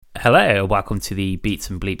Hello, welcome to the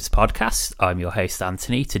Beats and Bleeps podcast. I'm your host,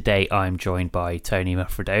 Anthony. Today I'm joined by Tony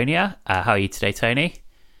Manfredonia. How are you today, Tony?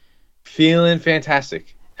 Feeling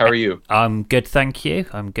fantastic. How are you? I'm good, thank you.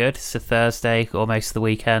 I'm good. It's a Thursday, almost the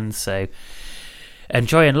weekend, so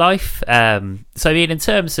enjoying life. In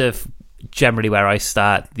terms of generally where I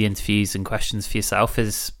start the interviews and questions for yourself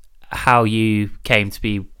is how you came to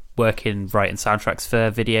be writing soundtracks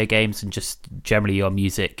for video games and just generally your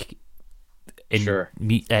music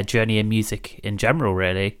journey in music in general,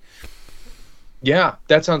 really. Yeah,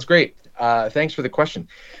 that sounds great. Thanks for the question.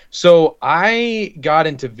 So I got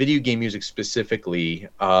into video game music specifically.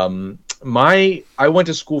 I went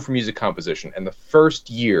to school for music composition, and the first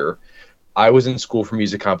year I was in school for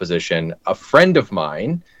music composition, a friend of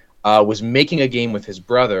mine was making a game with his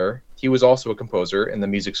brother. He was also a composer in the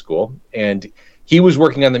music school, and he was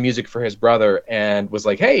working on the music for his brother and was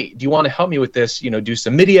like, hey, do you want to help me with this? Do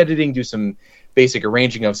some MIDI editing, do some basic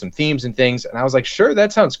arranging of some themes and things. And I was like, sure,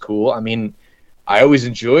 that sounds cool. I mean, I always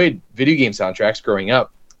enjoyed video game soundtracks growing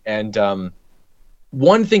up. And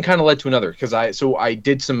one thing kind of led to another, because I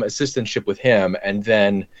did some assistantship with him. And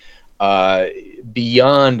then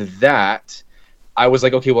beyond that, I was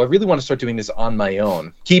like, okay, well, I really want to start doing this on my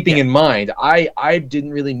own. Keeping in mind, I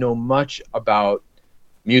didn't really know much about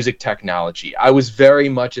music technology. I was very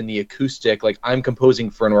much in the acoustic, like I'm composing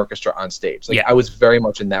for an orchestra on stage. I was very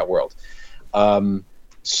much in that world.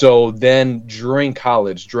 So then during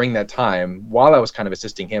college, during that time, while I was kind of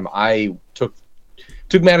assisting him, I took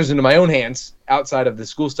matters into my own hands outside of the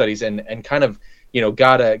school studies and kind of,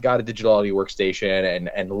 got a digital audio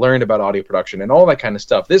workstation and learned about audio production and all that kind of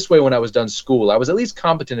stuff. This way, when I was done school, I was at least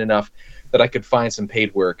competent enough that I could find some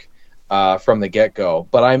paid work from the get-go.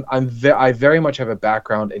 But I very much have a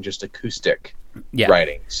background in just acoustic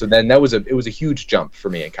writing. So then it was a huge jump for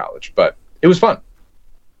me in college, but it was fun.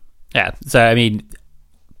 Yeah, so I mean,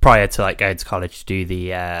 prior to going to college to do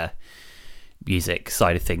the music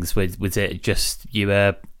side of things, was it just you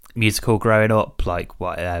were musical growing up? Like,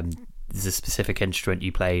 what is a specific instrument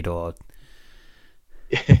you played, or?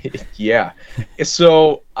 Yeah,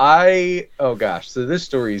 so so this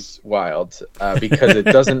story's wild because it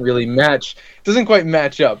doesn't quite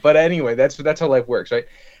match up. But anyway, that's how life works, right?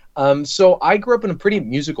 So I grew up in a pretty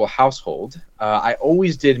musical household. I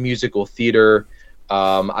always did musical theater.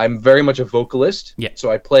 I'm very much a vocalist,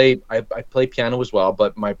 so I play piano as well,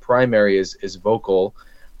 but my primary is vocal,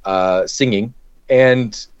 singing.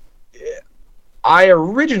 And I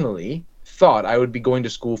originally thought I would be going to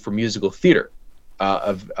school for musical theater,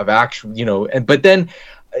 of actual, but then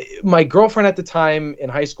my girlfriend at the time in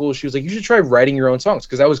high school, she was like, you should try writing your own songs,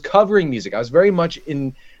 because I was covering music. I was very much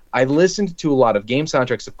I listened to a lot of game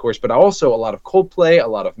soundtracks, of course, but also a lot of Coldplay, a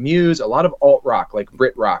lot of Muse, a lot of alt rock, like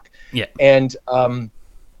Brit rock. Yeah. And I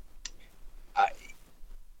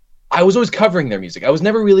was always covering their music. I was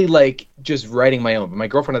never really just writing my own. But my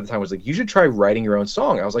girlfriend at the time was like, you should try writing your own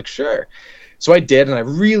song. I was like, sure. So I did, and I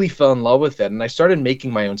really fell in love with it. And I started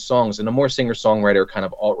making my own songs in a more singer-songwriter kind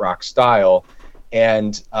of alt rock style.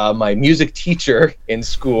 And my music teacher in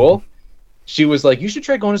school, she was like, you should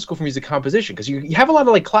try going to school for music composition, because you have a lot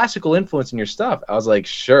of classical influence in your stuff. I was like,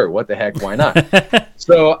 sure, what the heck, why not?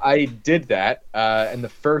 So I did that. And the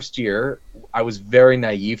first year, I was very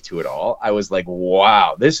naive to it all. I was like,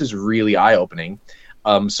 wow, this is really eye-opening.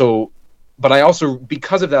 But I also,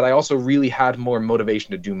 because of that, I also really had more motivation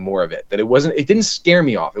to do more of it. That it didn't scare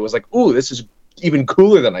me off. It was like, ooh, this is even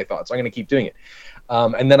cooler than I thought, so I'm going to keep doing it.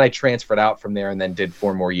 And then I transferred out from there and then did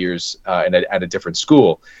 4 more years at a different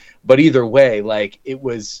school. But either way, it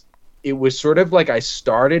was sort of like I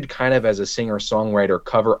started kind of as a singer-songwriter,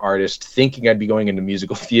 cover artist, thinking I'd be going into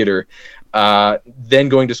musical theater, then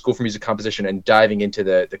going to school for music composition and diving into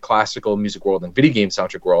the classical music world and video game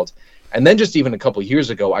soundtrack world. And then just even a couple years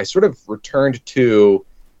ago, I sort of returned to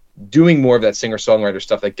doing more of that singer-songwriter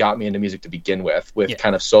stuff that got me into music to begin with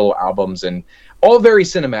kind of solo albums, and all very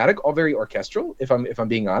cinematic, all very orchestral, if I'm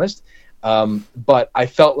being honest. But I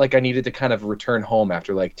felt like I needed to kind of return home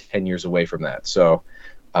after 10 years away from that. So,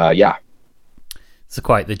 yeah. It's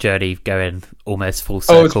quite the journey going almost full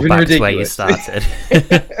circle back to where you started.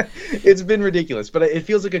 It's been ridiculous, but it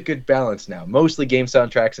feels like a good balance now. Mostly game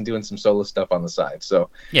soundtracks and doing some solo stuff on the side. So,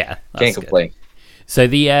 yeah, can't complain. Good. So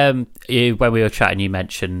when we were chatting, you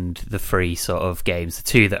mentioned the 3 sort of games, the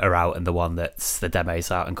 2 that are out and the one that's the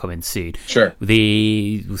demo's out and coming soon. Sure.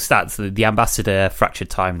 The Ambassador Fractured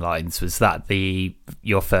Timelines, was that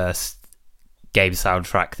your first game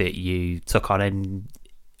soundtrack that you took on in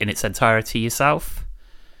its entirety yourself?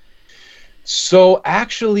 So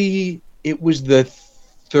actually, it was the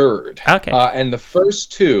third. Okay. And the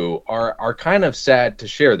first two are kind of sad to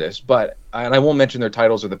share this, but and I won't mention their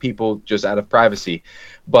titles or the people just out of privacy.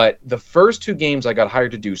 But the first two games I got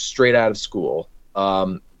hired to do straight out of school,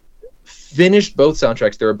 finished both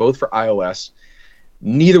soundtracks. They were both for iOS.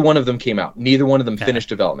 Neither one of them came out. Neither one of them finished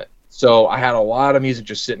development. So I had a lot of music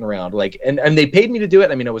just sitting around, like, and they paid me to do it.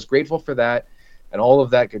 I mean, I was grateful for that and all of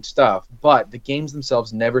that good stuff. But the games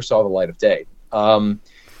themselves never saw the light of day.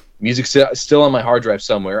 Music's still on my hard drive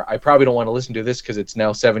somewhere. I probably don't want to listen to this because it's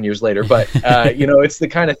now 7 years later. But it's the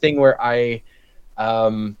kind of thing where I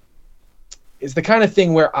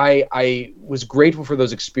was grateful for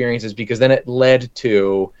those experiences, because then it led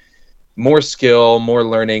to more skill, more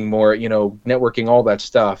learning, more, networking, all that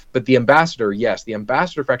stuff. But the Ambassador, the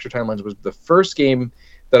Ambassador Fracture Timelines was the first game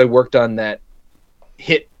that I worked on that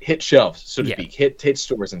hit shelves, so to speak, hit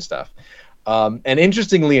stores and stuff. And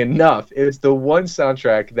interestingly enough, it's the one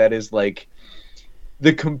soundtrack that is like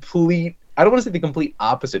the complete, I don't want to say the complete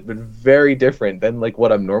opposite, but very different than like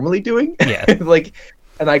what I'm normally doing. Yeah.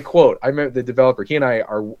 And I quote, I remember the developer, he and I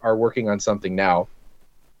are working on something now.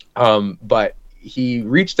 But he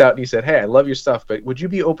reached out and he said, "Hey, I love your stuff, but would you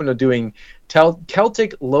be open to doing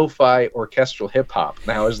Celtic lo-fi orchestral hip hop?" And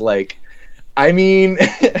I was like, I mean,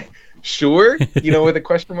 sure, with a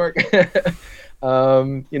question mark.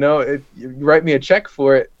 You write me a check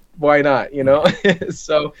for it, why not?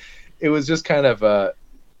 So it was just kind of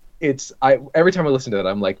every time I listen to it,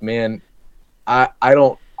 I'm like, man, I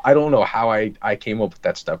don't know how I came up with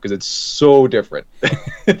that stuff, because it's so different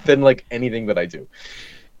than like anything that I do.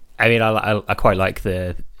 I mean, I quite like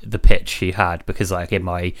the pitch he had, because like in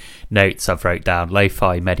my notes I've wrote down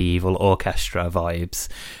lo-fi medieval orchestra vibes.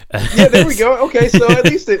 Yeah, there we go. Okay, so at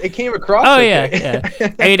least it came across. Oh, okay.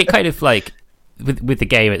 yeah. I mean, it kind of like with the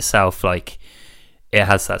game itself, like it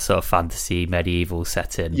has that sort of fantasy medieval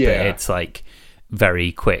setting, but it's like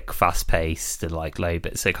very quick, fast paced, and like low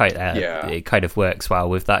bit. So it kind of works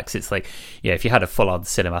well with that, because it's like, if you had a full on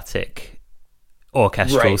cinematic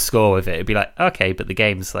orchestral score with it, it'd be like, okay, but the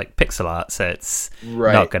game's like pixel art, so it's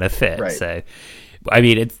not going to fit. So I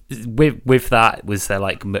mean, with that, was there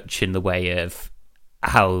like much in the way of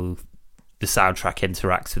how the soundtrack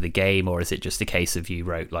interacts with the game, or is it just a case of you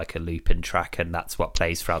wrote like a loop-in track and that's what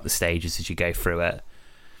plays throughout the stages as you go through it?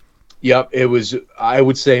 Yep, it was, I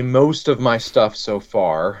would say, most of my stuff so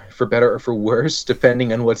far, for better or for worse,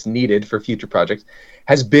 depending on what's needed for future projects,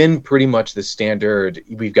 has been pretty much the standard.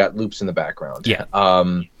 We've got loops in the background. Yeah.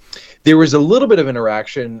 There was a little bit of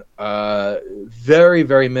interaction, very,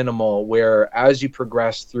 very minimal, where as you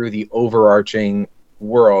progress through the overarching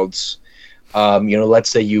worlds, let's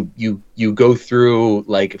say you go through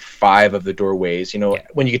like 5 of the doorways.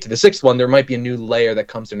 When you get to the 6th one, there might be a new layer that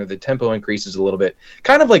comes in, or the tempo increases a little bit,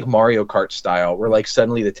 kind of like Mario Kart style, where like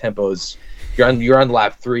suddenly the tempo's you're on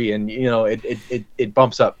lap 3, and it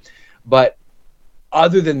bumps up. But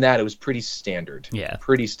other than that, it was pretty standard. Yeah,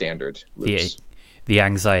 pretty standard loops. The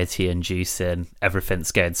anxiety inducing,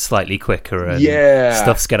 everything's going slightly quicker, and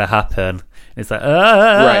stuff's gonna happen. It's like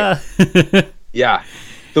right. Yeah.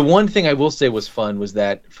 The one thing I will say was fun was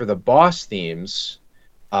that for the boss themes,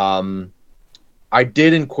 I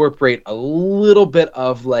did incorporate a little bit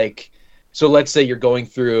of like, so let's say you're going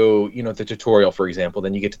through, the tutorial, for example,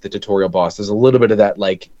 then you get to the tutorial boss. There's a little bit of that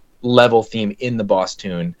like level theme in the boss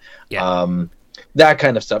tune, that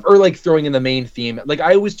kind of stuff, or like throwing in the main theme. Like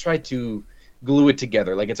I always try to glue it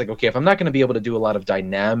together. Like it's like, okay, if I'm not going to be able to do a lot of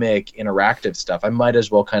dynamic, interactive stuff, I might as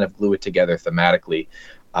well kind of glue it together thematically.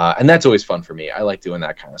 And that's always fun for me. I like doing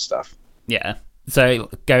that kind of stuff. Yeah. So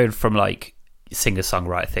going from like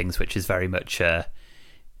singer-songwriter things, which is very much a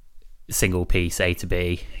single piece, A to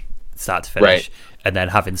B, start to finish, and then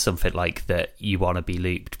having something like that you want to be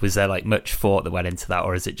looped, was there like much thought that went into that,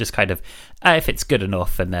 or is it just kind of if it's good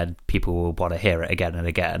enough and then people will want to hear it again and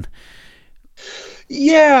again?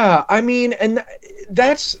 Yeah, I mean, and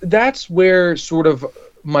that's where sort of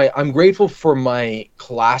I'm grateful for my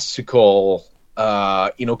classical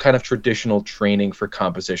kind of traditional training for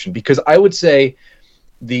composition, because I would say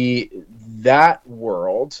that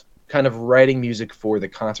world, kind of writing music for the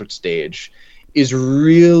concert stage, is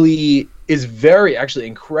very actually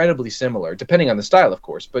incredibly similar, depending on the style, of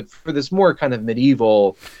course. But for this more kind of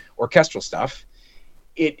medieval orchestral stuff,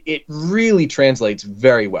 it really translates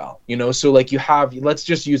very well. So like you have, let's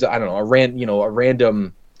just use a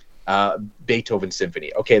random Beethoven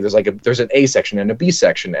symphony. Okay, there's an A section and a B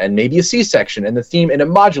section and maybe a C section, and the theme, and it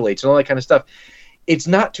modulates and all that kind of stuff. It's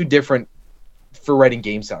not too different for writing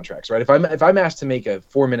game soundtracks, right? If I'm asked to make a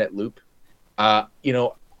 4-minute loop,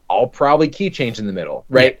 I'll probably key change in the middle,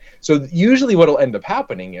 right? Yeah. So usually what'll end up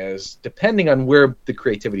happening is, depending on where the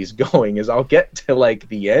creativity is going, is I'll get to like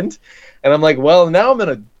the end and I'm like, well, now I'm in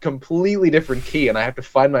a completely different key and I have to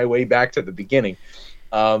find my way back to the beginning.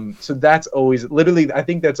 So that's always, literally, I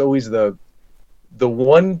think that's always the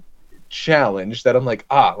one challenge that I'm like,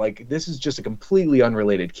 like this is just a completely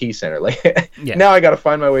unrelated key center. Like now I got to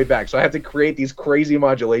find my way back. So I have to create these crazy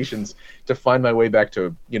modulations to find my way back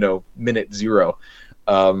to, minute zero.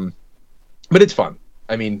 But it's fun.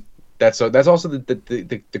 I mean, that's also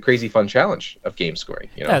the crazy fun challenge of game scoring.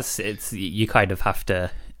 It's you kind of have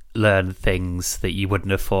to learn things that you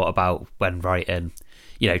wouldn't have thought about when writing,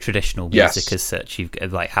 traditional music as such. You've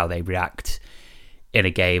like how they react in a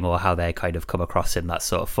game or how they kind of come across in that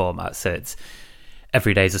sort of format. So it's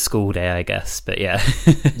every day's a school day, I guess. But yeah,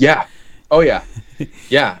 yeah, oh yeah,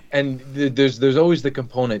 yeah. And there's always the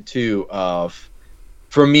component too of,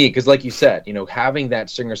 for me, because like you said, having that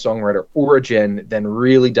singer-songwriter origin, then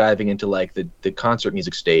really diving into like the concert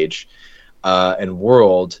music stage and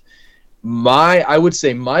world, I would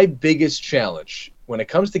say my biggest challenge when it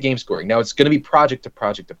comes to game scoring, now it's going to be project to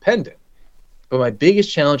project dependent, but my biggest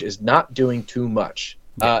challenge is not doing too much.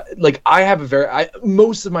 Like I have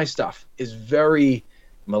most of my stuff is very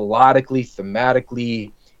melodically,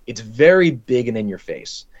 thematically, it's very big and in your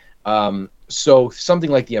face. So something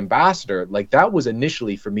like The Ambassador, like that was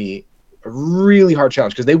initially for me a really hard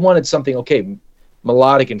challenge because they wanted something, okay,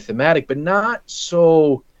 melodic and thematic, but not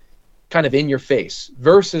so kind of in your face,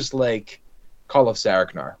 versus like Call of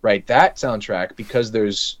Sariknar, right? That soundtrack, because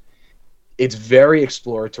it's very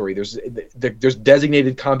exploratory. There's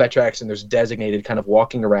designated combat tracks and there's designated kind of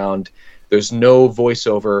walking around. There's no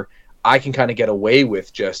voiceover. I can kind of get away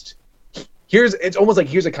with just it's almost like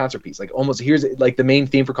here's a concert piece, like almost here's like the main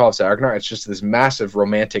theme for Call of Sariknar. It's just this massive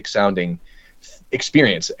romantic sounding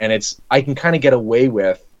experience, and I can kind of get away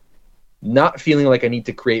with not feeling like I need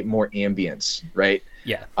to create more ambience, right?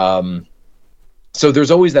 Yeah. So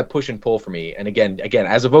there's always that push and pull for me, and again,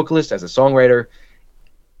 as a vocalist, as a songwriter,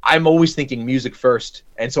 I'm always thinking music first,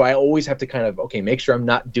 and so I always have to kind of make sure I'm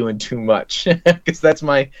not doing too much because that's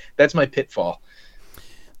my pitfall.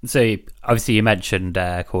 So obviously you mentioned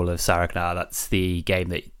Call of Sariknar. That's the game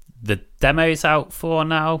that the demo's out for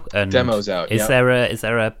now. And demo's out. Is there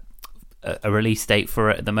a release date for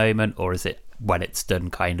it at the moment, or is it when it's done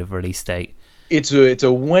kind of release date? It's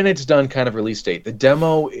a when it's done kind of release date. The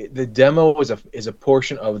demo is a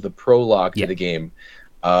portion of the prologue to the game,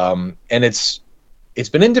 and it's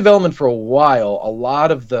been in development for a while. A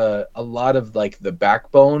lot of like the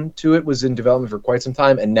backbone to it was in development for quite some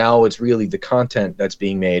time, and now it's really the content that's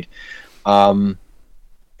being made. And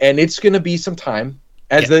it's going to be some time.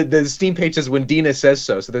 As the Steam page says, when Dina says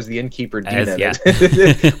so. So there's the innkeeper Dina.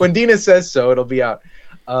 When Dina says so, it'll be out.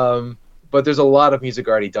 But there's a lot of music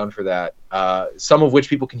already done for that. Some of which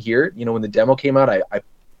people can hear. When the demo came out, I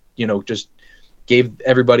just gave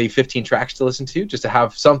everybody 15 tracks to listen to, just to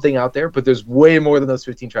have something out there. But there's way more than those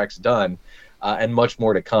 15 tracks done, and much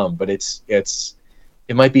more to come. But it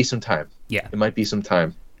might be some time. Yeah, it might be some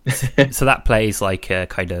time. So that plays like a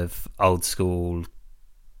kind of old school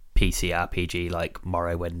PC RPG, like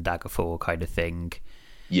Morrowind, Daggerfall kind of thing.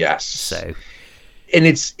 Yes. So, and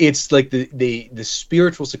it's like the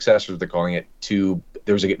spiritual successor, they're calling it, to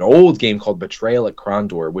there was an old game called Betrayal at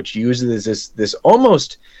Krondor, which uses this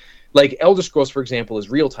almost like Elder Scrolls, for example, is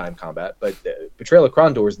real-time combat, but Betrayal at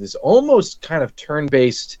Krondor is this almost kind of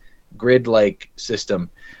turn-based grid-like system.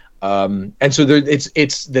 And so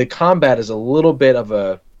it's the combat is a little bit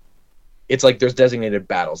of it's like there's designated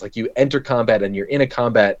battles. Like you enter combat and you're in a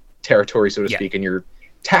combat territory, so to speak, and you're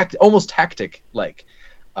almost tactic-like.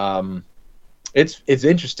 It's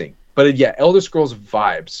interesting. But Elder Scrolls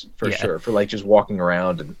vibes for sure, for like just walking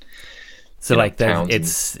around and so like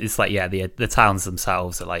it's like the towns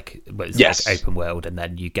themselves are like like open world, and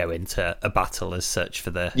then you go into a battle as such for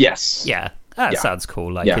the sounds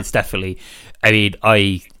cool. Like it's definitely. I mean,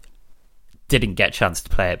 I didn't get a chance to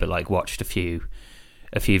play it, but like watched a few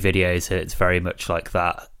videos, and it's very much like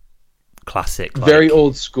that classic, like, very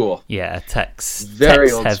old school. Yeah, text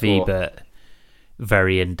old heavy, school, but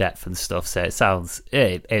very in depth and stuff. So it sounds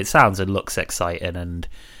and looks exciting, and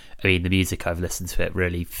I mean the music I've listened to it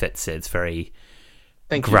really fits it. It's very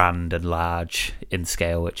grand and large in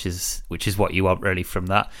scale, which is what you want really from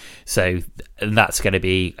that. So, and that's going to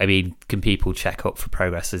be. I mean, can people check up for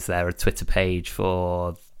progress? Is there a Twitter page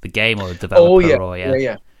for the game or the developer?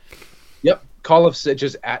 Yeah. Yep.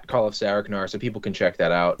 Just at Call of Sariknar, so people can check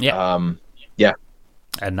that out. Yeah.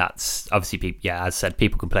 And that's obviously, as I said,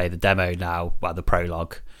 people can play the demo now, the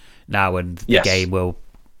prologue now, and the game will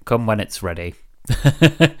come when it's ready.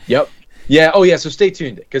 Yep. Yeah. Oh, yeah. So stay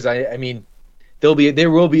tuned, because I mean, there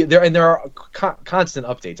will be there, and there are constant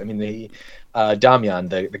updates. I mean, Damian,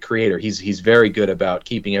 the creator, he's very good about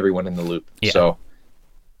keeping everyone in the loop. Yeah. So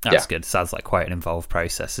That's good. Sounds like quite an involved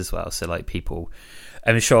process as well. So like people,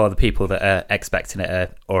 I'm sure the people that are expecting it are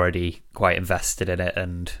already quite invested in it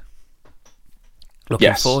and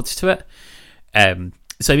looking forward to it.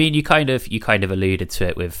 So I mean, you kind of alluded to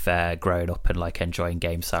it with growing up and like enjoying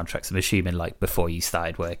game soundtracks. I'm assuming like before you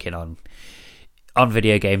started working on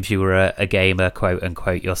video games, you were a gamer, quote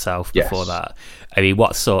unquote, yourself before that. I mean,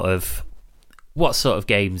 what sort of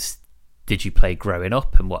games did you play growing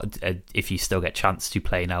up, and what if you still get a chance to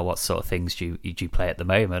play now? What sort of things do you play at the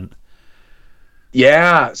moment?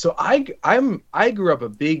 Yeah, so I grew up a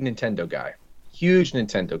big Nintendo guy, huge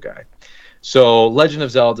Nintendo guy. So Legend of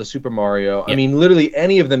Zelda, Super Mario. Yeah. I mean, literally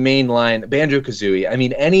any of the mainline, Banjo-Kazooie. I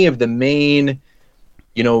mean, any of the main,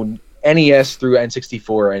 NES through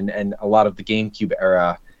N64 and a lot of the GameCube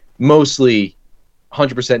era, mostly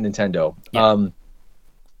 100% Nintendo. Yeah.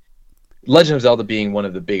 Legend of Zelda being one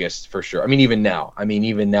of the biggest for sure. I mean, even now,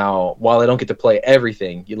 while I don't get to play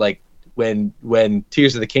everything, when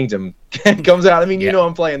Tears of the Kingdom comes out, I mean,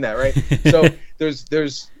 I'm playing that, right? So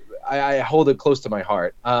I hold it close to my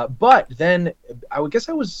heart. But then I guess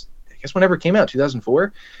whenever it came out,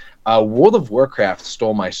 2004, World of Warcraft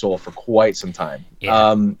stole my soul for quite some time.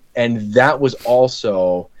 Yeah. And that was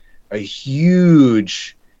also a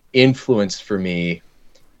huge influence for me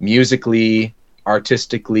musically,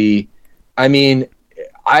 artistically. I mean,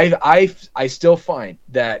 I still find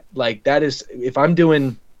that that is, if I'm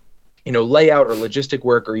doing layout or logistic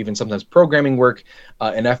work, or even sometimes programming work,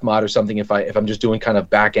 in FMod or something, if I'm just doing kind of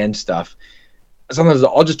back end stuff, sometimes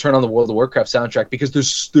I'll just turn on the World of Warcraft soundtrack, because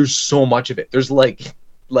there's so much of it. There's like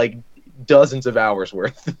dozens of hours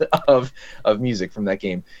worth of music from that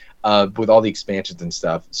game, with all the expansions and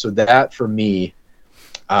stuff. So that for me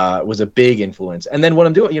was a big influence. And then what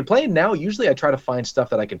I'm doing, playing now, usually I try to find stuff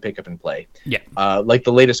that I can pick up and play. Yeah. Like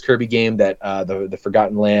the latest Kirby game, that the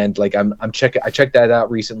Forgotten Land. Like I checked that out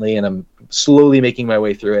recently, and I'm slowly making my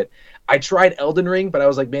way through it. I tried Elden Ring, but I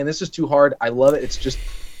was like, man, this is too hard. I love it. It's just,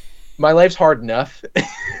 my life's hard enough.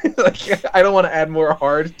 I don't want to add more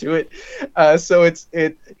hard to it. So it's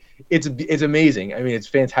amazing. I mean, it's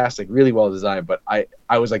fantastic, really well designed. But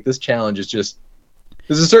I was like, this challenge is just,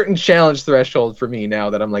 there's a certain challenge threshold for me now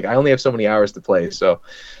that I'm like, I only have so many hours to play. So,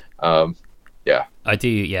 yeah. I do.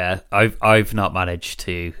 Yeah, I've not managed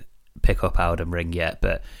to pick up Elden Ring yet,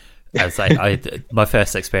 but as my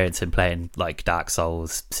first experience in playing like Dark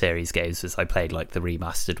Souls series games was I played like the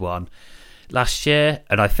remastered one last year,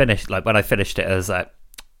 and when I finished it, I was like,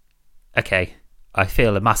 okay, I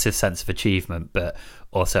feel a massive sense of achievement, but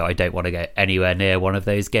also I don't want to get anywhere near one of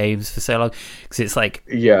those games for so long, because it's like,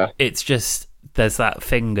 it's just, there's that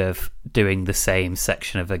thing of doing the same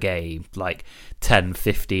section of a game like 10,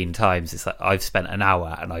 15 times. It's like I've spent an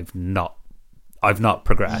hour and I've not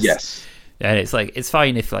progressed. Yes. And it's like, it's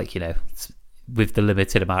fine if with the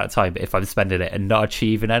limited amount of time, but if I'm spending it and not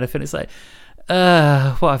achieving anything, it's like,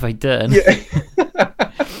 what have I done? Yeah.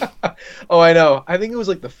 Oh, I know. I think it was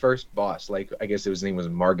like the first boss. Like, I guess his name was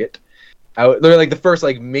Margit. They're like the first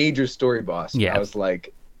major story boss. Yeah. I was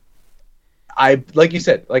like, like you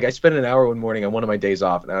said, I spent an hour one morning on one of my days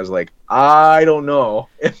off, and I was like, I don't know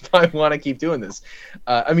if I want to keep doing this.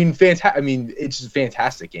 I mean, it's just a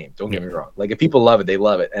fantastic game. Don't get me wrong. Like, if people love it, they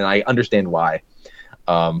love it, and I understand why.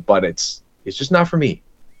 But it's just not for me.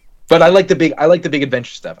 But I like the big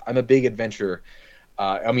adventure stuff. I'm a big adventure.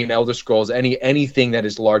 I mean, Elder Scrolls, anything that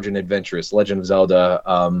is large and adventurous. Legend of Zelda,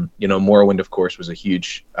 Morrowind, of course, was a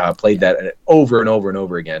huge. Played that over and over and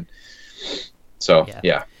over again. So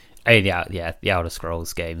yeah. The Elder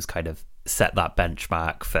Scrolls games kind of set that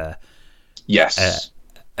benchmark for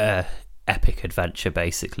epic adventure,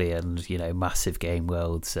 basically, and massive game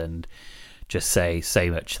worlds, and just so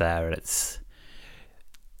much there. And it's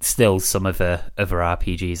still, some of the other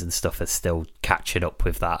RPGs and stuff are still catching up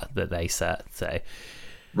with that they set. So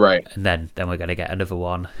right, and then we're going to get another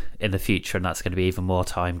one in the future, and that's going to be even more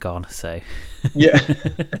time gone. So yeah.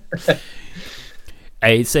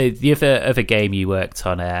 So the other game you worked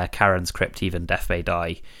on, Karen's Crypt, Even Death May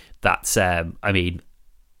Die, that's, I mean,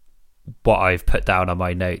 what I've put down on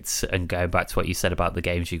my notes, and going back to what you said about the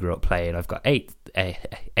games you grew up playing, I've got 8 and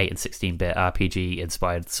 16-bit RPG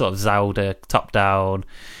inspired, sort of Zelda, top-down,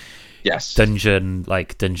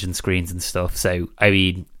 dungeon screens and stuff. So, I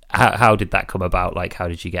mean, how did that come about? Like, how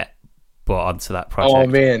did you get brought onto that project? Oh,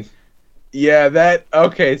 man. Yeah,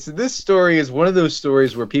 okay, so this story is one of those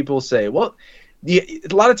stories where people say, well, a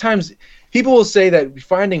lot of times people will say that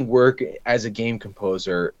finding work as a game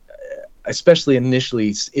composer, especially initially,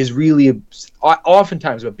 is really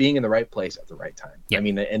oftentimes about being in the right place at the right time. Yeah. I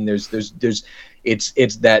mean, and there's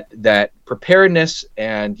it's that preparedness,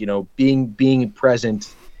 and being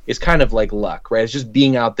present is kind of like luck, right? It's just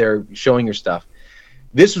being out there showing your stuff.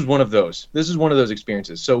 This was one of those. This is one of those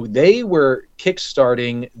experiences. So they were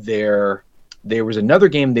kickstarting there was another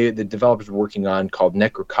game the developers were working on called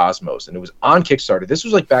Necrocosmos, and it was on Kickstarter. This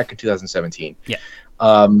was like back in 2017. Yeah.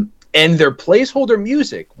 And their placeholder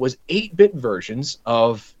music was 8-bit versions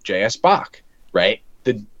of JS Bach, right?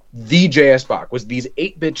 The JS Bach was these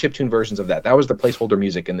 8-bit chiptune versions of that. That was the placeholder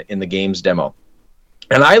music in the game's demo.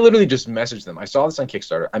 And I literally just messaged them. I saw this on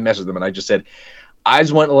Kickstarter. I messaged them and I just said, I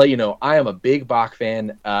just want to let you know, I am a big Bach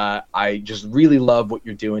fan. I just really love what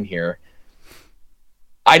you're doing here.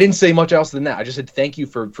 I didn't say much else than that. I just said, thank you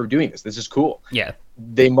for doing this. This is cool. Yeah.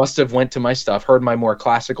 They must have went to my stuff, heard my more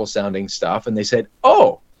classical sounding stuff, and they said,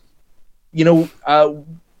 oh,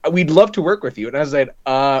 we'd love to work with you. And I was like,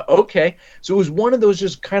 okay. So it was one of those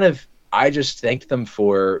just kind of, I just thanked them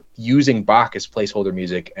for using Bach as placeholder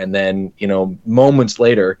music. And then, moments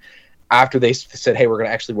later, after they said, hey, we're going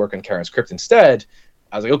to actually work on Karen's Crypt instead,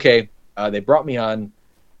 I was like, okay. They brought me on.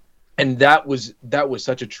 And that was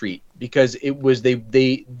such a treat, because it was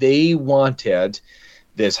they wanted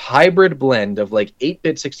this hybrid blend of like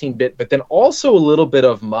 8-bit, 16-bit, but then also a little bit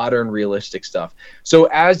of modern realistic stuff. So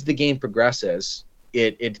as the game progresses,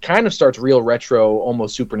 it kind of starts real retro,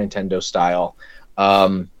 almost Super Nintendo style,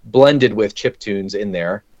 blended with chiptunes in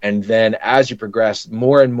there. And then as you progress,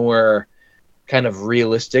 more and more kind of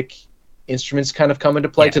realistic instruments kind of come into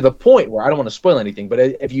play, to the point where I don't want to spoil anything, but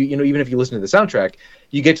if even if you listen to the soundtrack,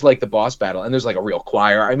 you get to like the boss battle and there's like a real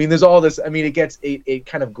choir. I mean, there's all this. I mean, it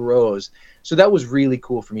kind of grows. So that was really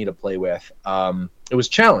cool for me to play with. It was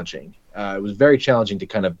challenging. It was very challenging to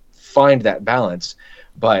kind of find that balance,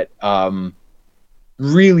 but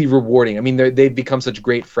really rewarding. I mean, they've become such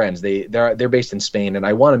great friends. They're based in Spain, and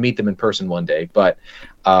I want to meet them in person one day. But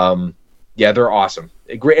yeah, they're awesome.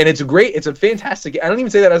 Great, and it's a fantastic. I don't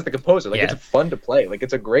even say that as the composer. Like, it's fun to play. Like,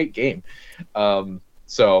 it's a great game.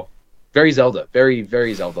 So very Zelda, very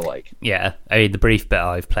very Zelda-like. Yeah, I mean, the brief bit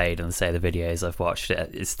I've played and say the videos I've watched,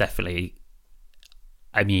 it's definitely.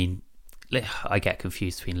 I mean, I get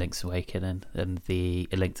confused between Link's Awakening and the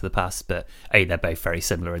A Link to the Past, but I mean, they're both very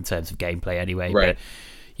similar in terms of gameplay anyway. Right. But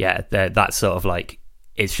yeah, that's sort of like,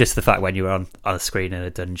 it's just the fact when you're on a screen in a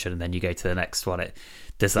dungeon and then you go to the next one, it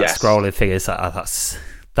does that scrolling thing. It's like,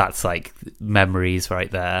 that's like memories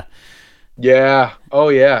right there. Yeah. Oh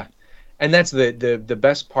yeah. And that's the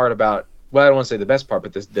best part about, well, I don't want to say the best part,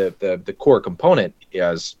 but the core component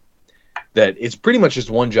is that it's pretty much just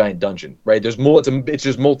one giant dungeon, right? There's more. It's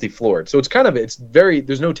just multi-floored, so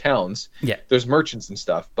there's no towns. Yeah. There's merchants and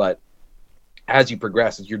stuff, but as you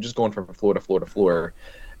progress, you're just going from floor to floor to floor,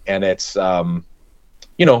 and it's a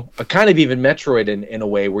kind of even Metroid in a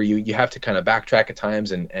way where you have to kind of backtrack at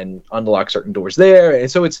times and unlock certain doors there, and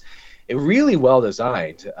so it's really well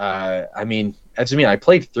designed. I mean, I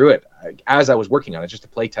played through it as I was working on it just to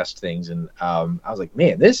play test things, and I was like,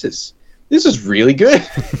 man, this is really good.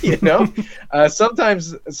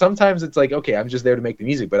 Sometimes it's like, okay, I'm just there to make the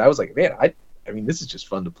music, but I was like, man, I mean, this is just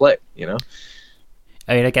fun to play.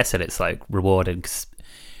 I mean, I guess that it's like rewarding, 'cause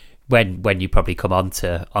when you probably come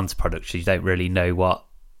onto production, you don't really know what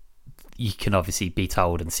you can obviously be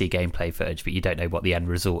told and see gameplay footage, but you don't know what the end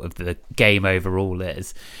result of the game overall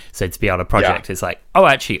is. So to be on a project, it's like, oh,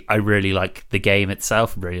 actually, I really like the game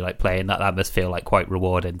itself. I really like playing that. That must feel like quite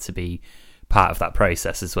rewarding to be part of that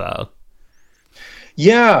process as well.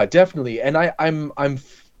 Yeah, definitely. And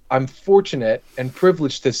I'm fortunate and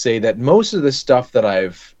privileged to say that most of the stuff that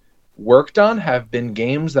I've worked on have been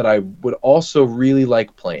games that I would also really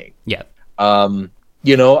like playing. Yeah.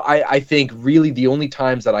 I think really the only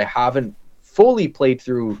times that I haven't fully played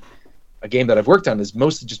through a game that I've worked on is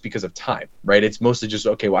mostly just because of time, right? It's mostly just,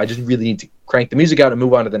 okay, well, I just really need to crank the music out and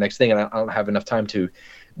move on to the next thing, and I don't have enough time to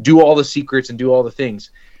do all the secrets and do all the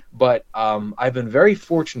things. But I've been very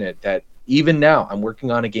fortunate that even now I'm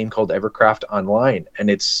working on a game called Evercraft Online, and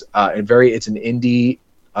it's an indie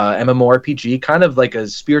MMORPG, kind of like a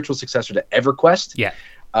spiritual successor to EverQuest. Yeah.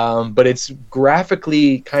 But it's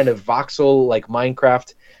graphically kind of voxel like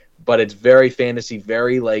Minecraft, but it's very fantasy,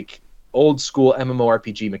 very like old school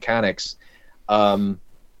MMORPG mechanics. And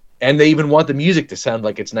they even want the music to sound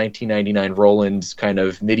like it's 1999 Roland kind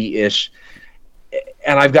of MIDI-ish.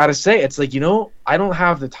 And I've got to say, it's like, I don't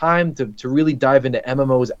have the time to really dive into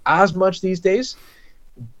MMOs as much these days.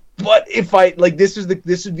 But if I like, this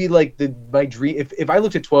would be like my dream. If I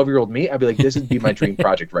looked at 12-year-old me, I'd be like, this would be my dream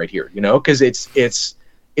project right here, because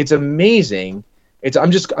it's amazing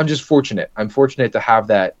I'm just fortunate. I'm fortunate to have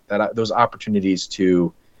those opportunities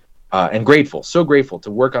to, and so grateful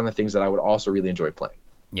to work on the things that I would also really enjoy playing.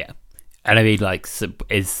 Yeah. And I mean, like,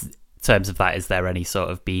 in terms of that, is there any sort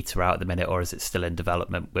of beta out at the minute, or is it still in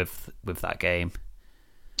development with that game?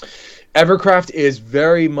 Evercraft is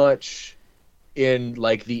very much in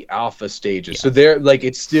like the alpha stages, Yeah. so they're like,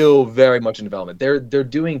 it's still very much in development. They're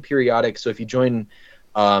doing periodic. So if you join,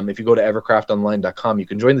 if you go to evercraftonline.com, you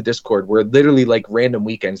can join the Discord, where literally like random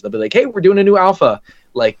weekends they'll be like, hey, we're doing a new alpha,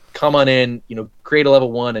 like come on in, create a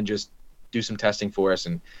level 1 and just do some testing for us.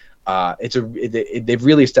 And they've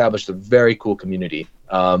really established a very cool community.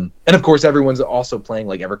 And of course, everyone's also playing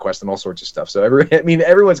like EverQuest and all sorts of stuff. So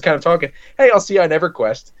everyone's kind of talking, hey, I'll see you on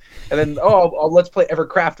EverQuest, and then let's play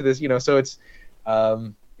Evercraft to this. So it's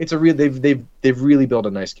a real they've really built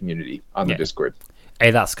a nice community on the Discord.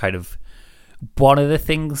 Hey, that's kind of one of the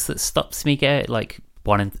things that stops me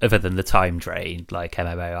other than the time drain, like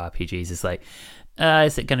MMORPGs, is like,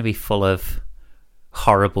 is it going to be full of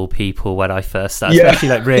horrible people when I first start, especially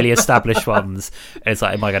like really established ones? It's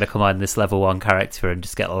like, am I going to come on this level 1 character and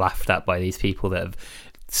just get laughed at by these people that have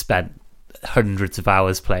spent hundreds of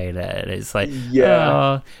hours playing it? And it's like,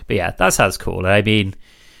 but yeah, that sounds cool. I mean,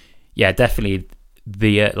 yeah, definitely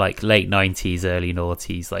the like late 90s, early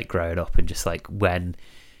noughties, like growing up, and just like when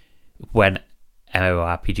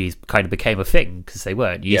MMORPGs kind of became a thing, because they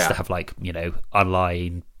weren't. You used to have like,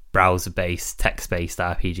 online browser-based, text-based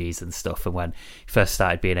RPGs and stuff, and when you first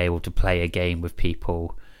started being able to play a game with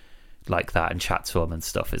people like that and chat to them and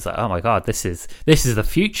stuff, it's like, oh my god, this is the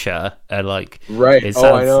future. And like, right, it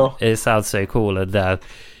I know, it sounds so cool. And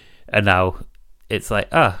now it's like,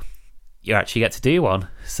 you actually get to do one.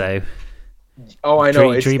 So I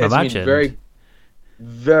know, dream imagined. Very,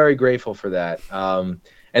 very grateful for that.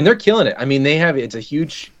 And they're killing it. I mean, well, I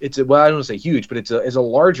don't want to say huge, but it's a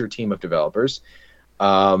larger team of developers.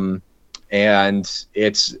 And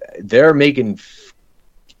they're making,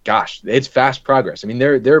 it's fast progress. I mean,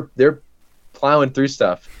 they're plowing through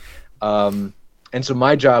stuff. And so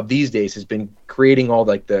my job these days has been creating all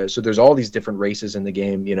like so there's all these different races in the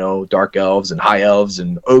game, dark elves and high elves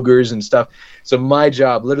and ogres and stuff. So my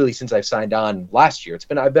job, literally since I've signed on last year,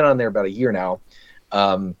 I've been on there about a year now,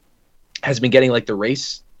 has been getting like the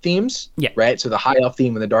race themes, right? So the high elf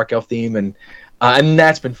theme and the dark elf theme, and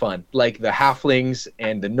that's been fun. Like the halflings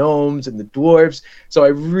and the gnomes and the dwarves. So I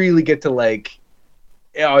really get to like,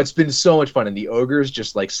 it's been so much fun. And the ogres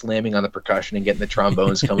just like slamming on the percussion and getting the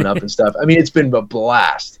trombones coming up and stuff. I mean, it's been a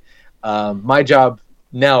blast. My job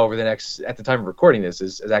now at the time of recording this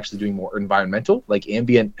is actually doing more environmental, like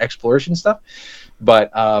ambient exploration stuff.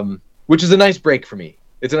 But, which is a nice break for me.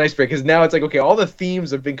 It's a nice break because now it's like, okay, all the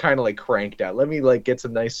themes have been kind of like cranked out. Let me like get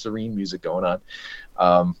some nice serene music going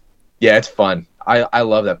on. Yeah, it's fun. I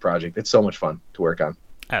love that project. It's so much fun to work on.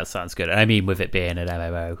 That sounds good. I mean, with it being an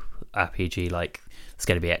MMO RPG, like there's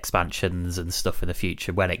going to be expansions and stuff in the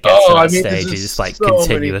future when it gets to that stage. It's like so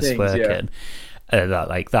continuous work, and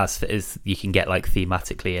you can get like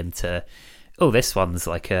thematically into. Oh, this one's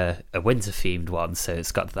like a winter themed one, so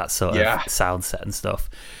it's got that sort of sound set and stuff.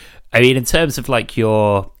 I mean, in terms of like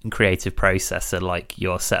your creative process and like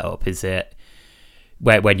your setup, is it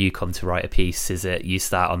when you come to write a piece, is it you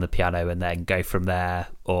start on the piano and then go from there,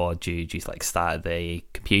 or do you just like start at the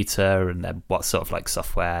computer, and then what sort of like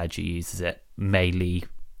software do you use? Is it mainly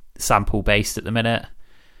sample based at the minute?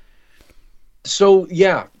 So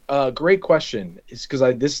great question. It's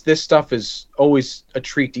because this stuff is always a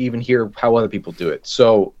treat to even hear how other people do it.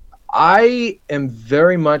 So I am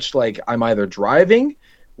very much like, I'm either driving,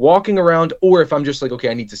 walking around, or if I'm just like, okay,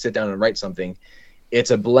 I need to sit down and write something, it's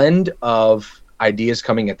a blend of ideas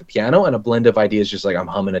coming at the piano and a blend of ideas just like I'm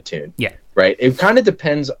humming a tune. Yeah. Right? It kind of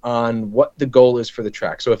depends on what the goal is for the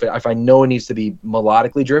track. So if I know it needs to be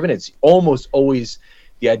melodically driven, it's almost always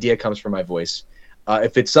the idea comes from my voice.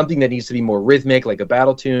 If it's something that needs to be more rhythmic, like a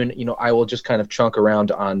battle tune, I will just kind of chunk around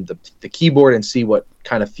on the keyboard and see what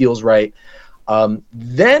kind of feels right.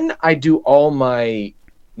 Then I do all my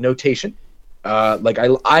notation. I'm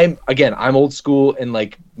old school in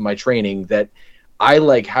like my training, that I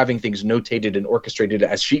like having things notated and orchestrated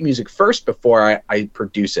as sheet music first before I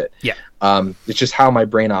produce it. Yeah. It's just how my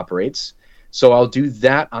brain operates. So I'll do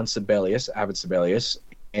that on Sibelius, Avid Sibelius,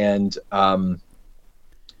 and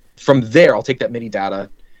from there I'll take that MIDI data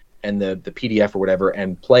and the PDF or whatever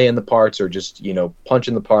and play in the parts, or just punch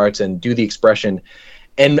in the parts and do the expression.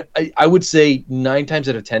 And I would say 9 times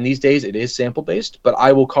out of 10 these days it is sample based, but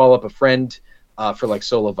I will call up a friend for like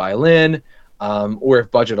solo violin. Or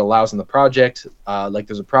if budget allows in the project, like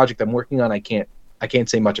there's a project I'm working on. I can't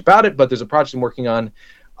say much about it, but there's a project I'm working on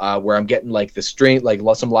where I'm getting like the string, like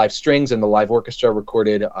some live strings and the live orchestra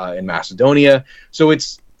recorded in Macedonia. So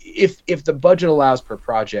it's if the budget allows per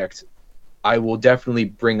project, I will definitely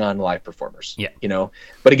bring on live performers. Yeah. You know,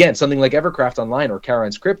 but again, something like Evercraft Online or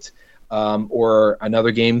Kara Script, or another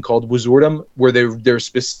game called Wizardum, where they're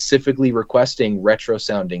specifically requesting retro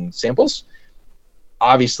sounding samples.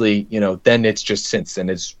 Obviously, you know, then it's just synths and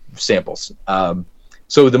it's samples.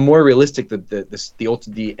 So the more realistic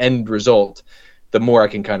the end result, the more I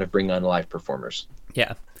can kind of bring on live performers.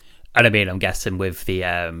 Yeah. And I mean, I'm guessing with the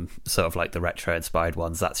sort of like the retro inspired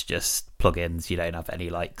ones, that's just plugins. You don't have any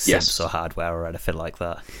like synths or hardware or anything like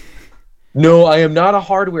that. No, I am not a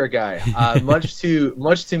hardware guy. Much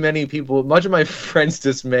to many people, much of my friends'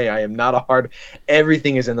 dismay, I am not a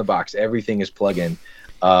everything is in the box. Everything is plug-in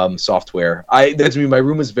software. That's me. My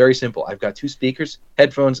room is very simple. I've got 2 speakers,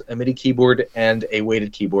 headphones, a MIDI keyboard, and a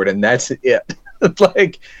weighted keyboard, and that's it. It's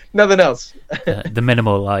like nothing else. The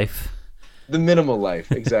minimal life. The minimal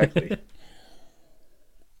life, exactly.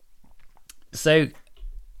 So,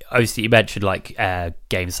 obviously, you mentioned like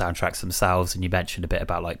game soundtracks themselves, and you mentioned a bit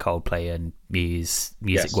about like Coldplay and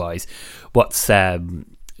music-wise. What sort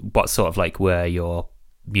of like were your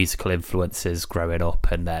musical influences growing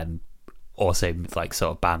up, and then also like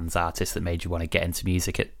sort of bands, artists that made you want to get into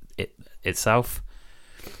music itself?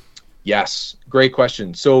 Yes, great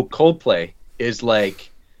question. So Coldplay is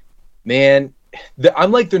like, man.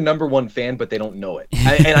 I'm like their number 1 fan, but they don't know it.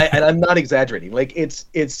 And I'm not exaggerating. Like it's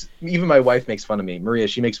even my wife makes fun of me. Maria,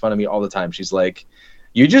 she makes fun of me all the time. She's like,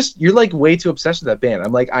 you're like way too obsessed with that band.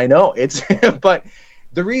 I'm like, I know it's, but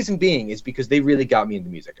the reason being is because they really got me into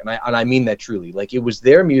music. And I mean that truly. Like it was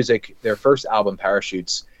their music, their first album,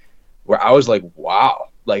 Parachutes, where I was like,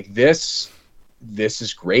 wow, like this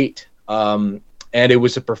is great. And it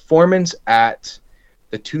was a performance at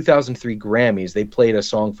the 2003 Grammys. They played a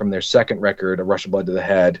song from their second record, A Rush of Blood to the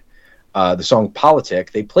Head, the song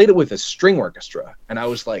Politic. They played it with a string orchestra, and I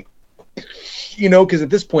was like, you know, because at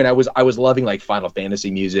this point I was loving like Final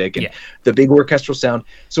Fantasy music and the big orchestral sound.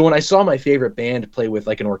 So when I saw my favorite band play with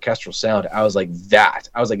like an orchestral sound, I was like, that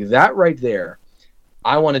right there,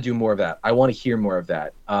 I want to do more of that. I want to hear more of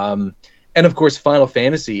that. And of course, Final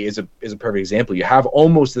Fantasy is a perfect example. You have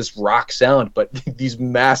almost this rock sound, but these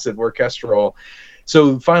massive orchestral.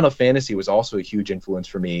 So Final Fantasy was also a huge influence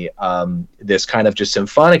for me. This kind of just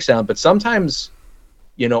symphonic sound, but sometimes,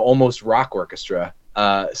 you know, almost rock orchestra.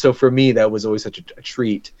 So for me, that was always such a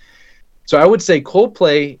treat. So I would say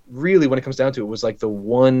Coldplay, really, when it comes down to it, was like the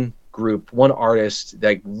one artist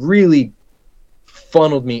that really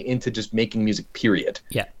funneled me into just making music, period.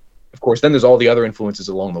 Yeah. Of course, then there's all the other influences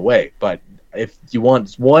along the way. But if you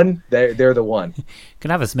want one, they're the one. You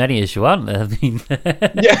can have as many as you want. I mean,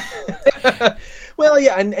 yeah. Well,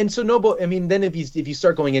 yeah, and so Nobuo. I mean, then if you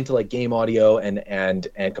start going into like game audio and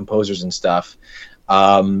composers and stuff,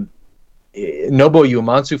 Nobuo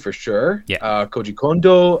Uematsu for sure. Yeah. Koji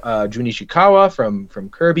Kondo, Jun Ishikawa from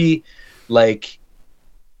Kirby, like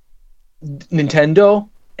Nintendo.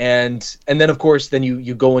 And then of course then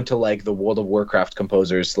you go into like the World of Warcraft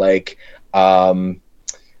composers like Jake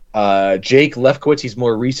Lefkowitz. He's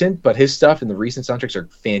more recent, but his stuff in the recent soundtracks are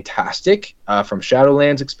fantastic, from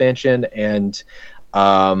Shadowlands expansion and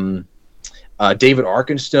David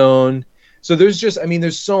Arkenstone. So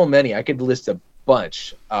there's so many. I could list a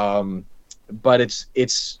bunch, but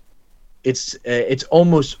it's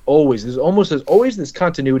almost always there's always this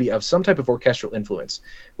continuity of some type of orchestral influence,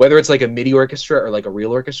 whether it's like a MIDI orchestra or like a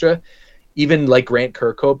real orchestra. Even like Grant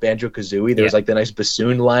Kirkhope, Banjo-Kazooie, there's like the nice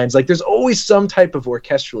bassoon lines. Like there's always some type of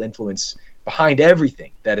orchestral influence behind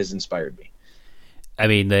everything that has inspired me. I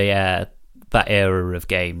mean, that era of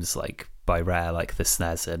games like by Rare, like the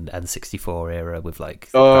SNES and N64 era with like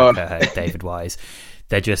David Wise,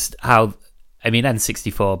 they're just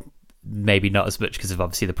N64 maybe not as much because of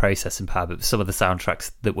obviously the processing power, but some of the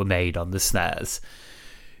soundtracks that were made on the SNES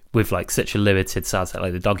with like such a limited soundtrack,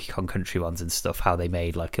 like the Donkey Kong Country ones and stuff, how they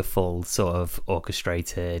made like a full sort of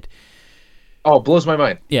orchestrated. Oh, it blows my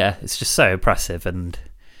mind. Yeah, it's just so impressive, and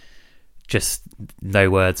just no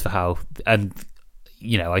words for how. And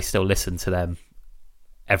you know, I still listen to them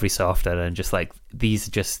every so often, and just like these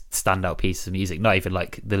are just standout pieces of music. Not even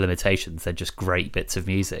like the limitations; they're just great bits of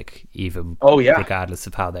music, even regardless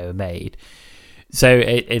of how they were made. So,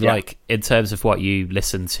 like in terms of what you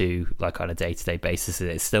listen to, like on a day-to-day basis,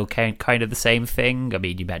 is it still kind of the same thing? I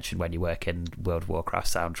mean, you mentioned when you work in World of Warcraft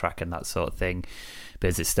soundtrack and that sort of thing, but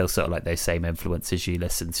is it still sort of like those same influences you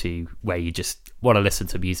listen to, where you just want to listen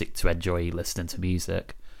to music to enjoy listening to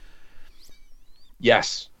music?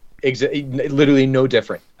 Yes, Literally no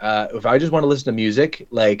different. If I just want to listen to music,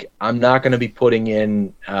 like I'm not going to be putting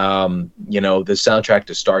in, the soundtrack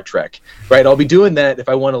to Star Trek, right? I'll be doing that if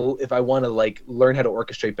I want to like learn how to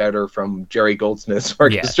orchestrate better from Jerry Goldsmith's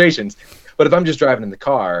orchestrations. But if I'm just driving in the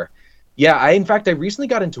car, yeah, I recently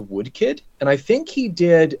got into Woodkid, and I think he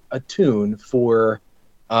did a tune for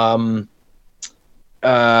the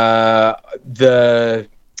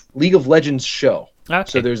League of Legends show. Okay.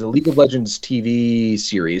 So there's a League of Legends TV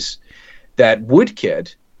series that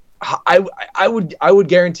Woodkid, I would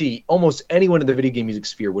guarantee almost anyone in the video game music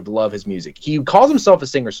sphere would love his music. He calls himself a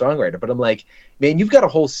singer-songwriter, but I'm like, man, you've got a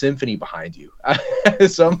whole symphony behind you.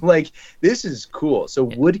 So I'm like, this is cool. So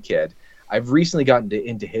Woodkid, I've recently gotten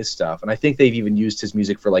into his stuff, and I think they've even used his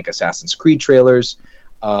music for like Assassin's Creed trailers.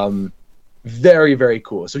 Very, very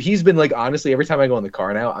cool. So he's been like, honestly, every time I go in the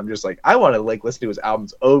car now, I'm just like, I want to like listen to his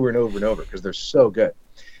albums over and over and over because they're so good.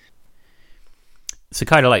 So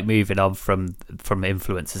kind of like moving on from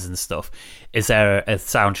influences and stuff, is there a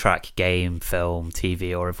soundtrack, game, film,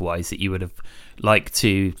 TV, or otherwise that you would have liked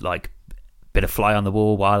to like bit of fly on the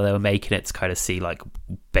wall while they were making it to kind of see like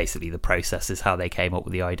basically the processes, how they came up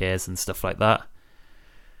with the ideas and stuff like that?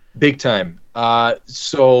 Big time.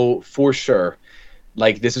 So for sure,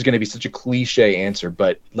 like this is going to be such a cliche answer,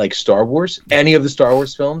 but like Star Wars, any of the Star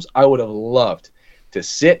Wars films, I would have loved to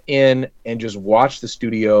sit in and just watch the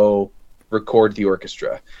studio record the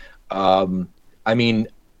orchestra. I mean,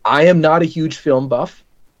 I am not a huge film buff.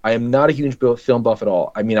 I am not a huge film buff at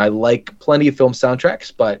all. I mean, I like plenty of film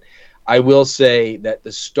soundtracks, but I will say that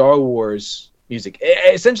the Star Wars music,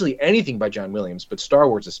 essentially anything by John Williams, but Star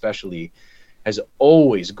Wars especially, has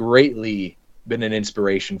always greatly been an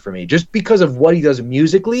inspiration for me, just because of what he does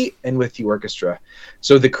musically and with the orchestra.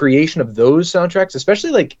 So the creation of those soundtracks,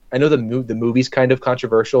 especially like, I know the movie's kind of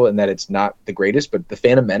controversial in that it's not the greatest, but The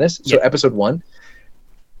Phantom Menace, so Episode 1,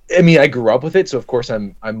 I mean, I grew up with it, so of course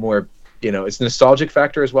I'm more, it's a nostalgic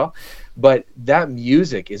factor as well, but that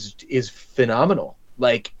music is phenomenal.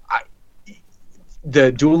 Like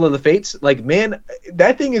the Duel of the Fates, like, man,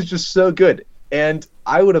 that thing is just so good. And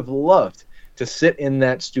I would have loved to sit in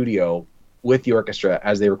that studio with the orchestra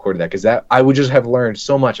as they recorded that, because that I would just have learned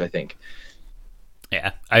so much, I think.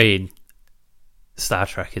 Yeah, I mean, Star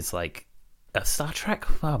Trek is like Star Trek.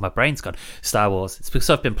 Wow, my brain's gone. Star Wars. It's because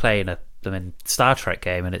I've been playing a Star Trek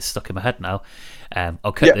game and it's stuck in my head now.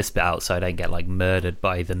 I'll cut this bit out so I don't get like murdered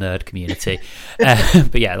by the nerd community.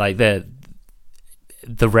 But yeah, like the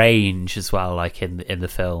range as well, like in the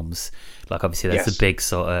films, like obviously there's the big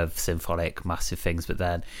sort of symphonic massive things, but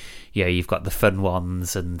then you've got the fun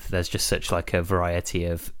ones, and there's just such like a variety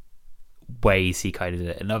of ways he kind of did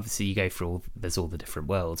it. And obviously you go through there's all the different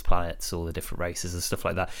worlds, planets, all the different races and stuff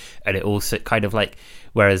like that, and it also kind of like,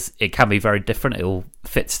 whereas it can be very different, it all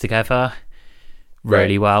fits together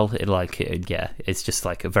really well. It's just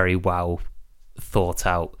like a very well thought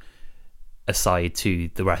out aside to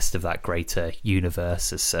the rest of that greater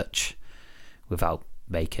universe as such, without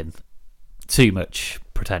making too much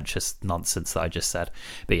pretentious nonsense that I just said.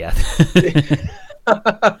 But yeah.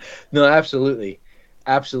 No, absolutely.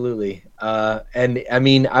 And I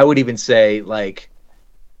mean, I would even say like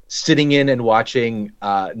sitting in and watching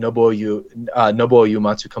Nobuo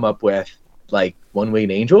Uematsu come up with like One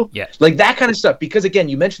Winged Angel, like that kind of stuff, because again,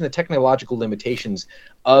 you mentioned the technological limitations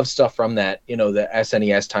of stuff from that, the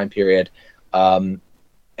SNES time period, and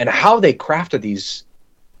how they crafted these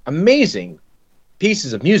amazing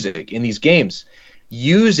pieces of music in these games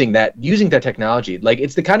using that technology. Like,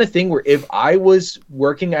 it's the kind of thing where if I was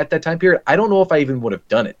working at that time period, I don't know if I even would have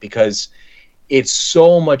done it, because it's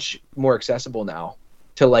so much more accessible now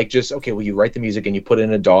to like just, okay, well, you write the music and you put it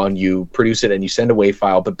in a DAW and you produce it and you send a WAV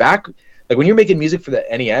file. But back, like when you're making music for the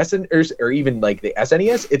NES or even like the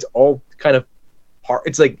SNES, it's all kind of hard.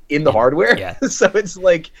 It's like in the hardware. Yeah. So it's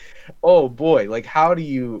like, oh boy, like how do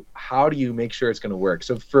you make sure it's going to work?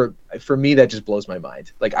 So for me, that just blows my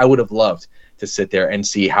mind. Like I would have loved to sit there and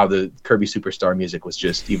see how the Kirby Superstar music was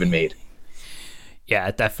just even made.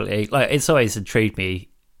 Yeah, definitely. Like, it's always intrigued me.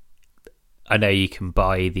 I know you can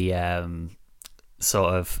buy the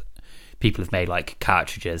sort of, people have made like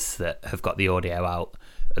cartridges that have got the audio out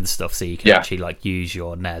and stuff, so you can actually like use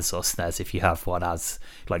your NES or SNES if you have one, as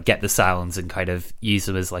like get the sounds and kind of use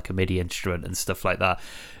them as like a MIDI instrument and stuff like that.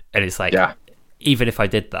 And it's like, even if I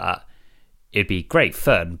did that, it'd be great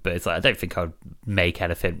fun, but it's like, I don't think I'd make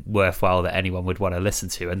anything worthwhile that anyone would want to listen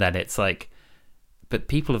to. And then it's like but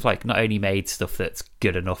people have like not only made stuff that's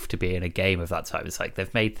good enough to be in a game of that type, it's like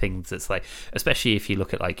they've made things that's like, especially if you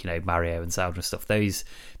look at like, you know, Mario and Zelda and stuff, those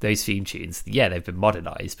theme tunes, yeah, they've been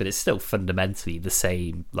modernized, but it's still fundamentally the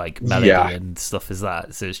same like melody and stuff as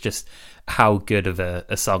that. So it's just how good of a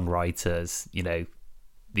songwriter's, you know,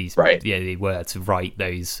 these they were to write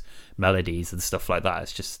those melodies and stuff like that.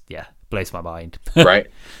 It's just blows my mind. Right.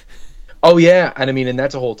 Oh yeah, and I mean, and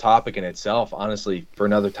that's a whole topic in itself, honestly, for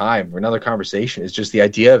another time, or another conversation. Is just the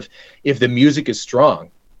idea of, if the music is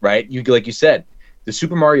strong, right? You, like you said, the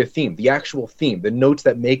Super Mario theme, the actual theme, the notes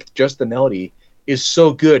that make just the melody is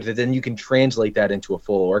so good that then you can translate that into a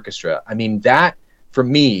full orchestra. I mean, that for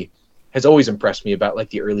me has always impressed me about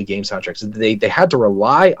like the early game soundtracks. They had to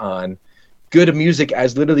rely on good music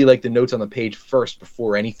as literally like the notes on the page first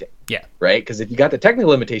before anything. Yeah. Right? Because if you got the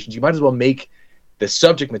technical limitations, you might as well make the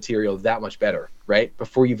subject material that much better, right?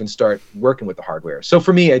 Before you even start working with the hardware. So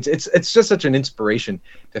for me, it's just such an inspiration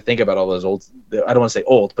to think about all those old, I don't want to say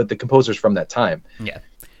old, but the composers from that time. Yeah.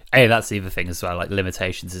 Hey, that's the other thing as well. Like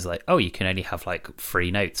limitations is like, oh, you can only have like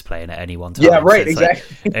 3 notes playing at any one time. Yeah, right, so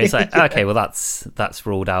exactly. It's like okay, well that's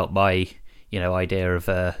ruled out my, you know, idea of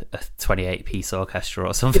a 28-piece orchestra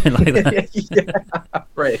or something like that. Yeah,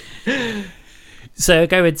 right. So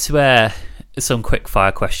go into some quick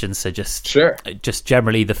fire questions. So just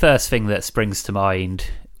generally the first thing that springs to mind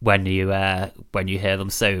when you hear them.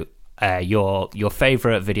 So your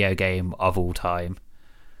favorite video game of all time.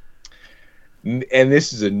 And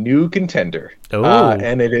this is a new contender.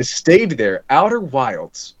 And it has stayed there. Outer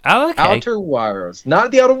Wilds. Oh, okay. Outer Wilds.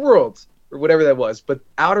 Not the Outer Worlds or whatever that was, but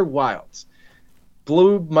Outer Wilds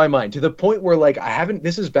blew my mind to the point where like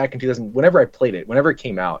this is back in 2000, whenever I played it, whenever it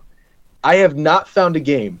came out, I have not found a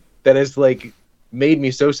game that has like made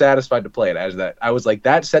me so satisfied to play it as that. I was like,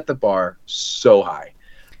 that set the bar so high.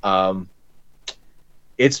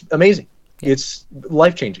 It's amazing. Yeah. It's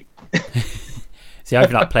life-changing. See,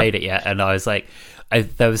 I've not played it yet, and I was like,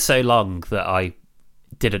 there was so long that I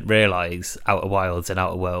didn't realise Outer Wilds and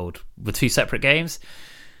Outer World were 2 separate games.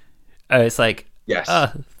 It's like, yes,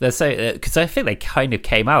 they're so, because I think they kind of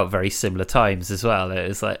came out at very similar times as well. It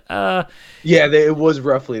was like, it was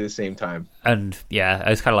roughly the same time. And I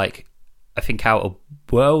was kind of like, I think Outer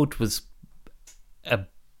World was a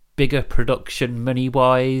bigger production money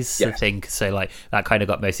wise. Yes. I think so. Like that kind of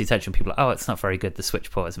got most attention. People are like, it's not very good. The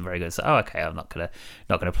Switch port isn't very good. So okay, I'm not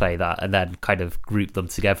gonna play that. And then kind of group them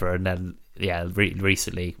together. And then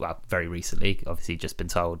recently, very recently, obviously just been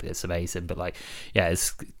told it's amazing. But like,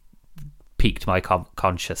 it's piqued my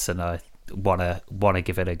conscience, and I wanna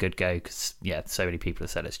give it a good go because so many people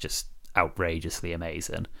have said it's just outrageously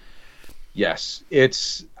amazing. Yes,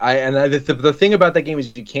 the thing about that game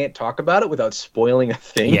is you can't talk about it without spoiling a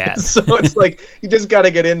thing. Yeah. So it's like you just got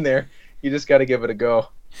to get in there. You just got to give it a go.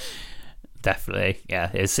 Definitely,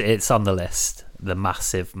 yeah. It's on the list, the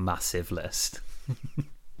massive list.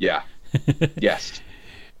 Yeah. Yes.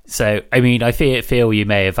 So, I mean, I feel you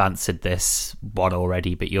may have answered this one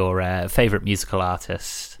already, but your favorite musical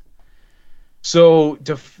artist. So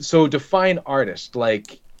define artist,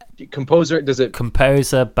 like. Composer, does it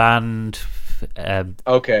composer, band?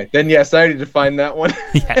 Okay, then yes, I already defined that one.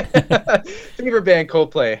 Favorite band,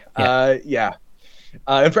 Coldplay.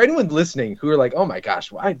 And for anyone listening who are like, oh my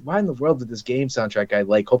gosh, why in the world did this game soundtrack guy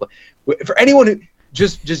like Coldplay? For anyone who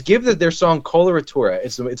just give their song Coloratura.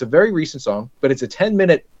 It's a very recent song, but it's a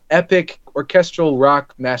 10-minute epic orchestral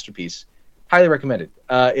rock masterpiece. Highly recommended.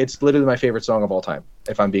 It's literally my favorite song of all time,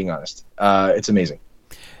 if I'm being honest. It's amazing.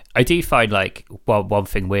 I do find like one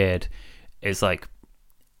thing weird is like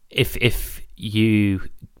if you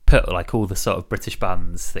put like all the sort of British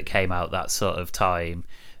bands that came out that sort of time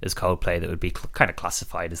as Coldplay, that would be kind of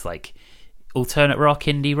classified as like alternate rock,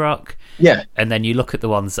 indie rock. Yeah. And then you look at the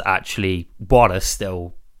ones that actually are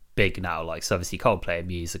still big now, like so obviously Coldplay and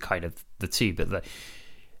Muse are kind of the two, but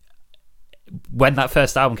when that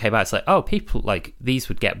first album came out, it's like, oh, people like these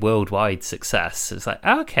would get worldwide success. It's like,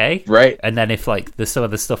 okay, right. And then if like there's some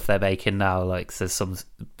of the stuff they're making now, like there's some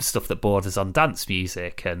stuff that borders on dance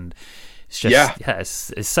music, and it's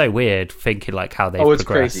just it's so weird thinking like how they've progressed.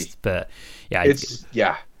 Crazy. But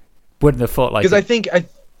wouldn't have thought like, because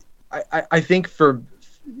I think for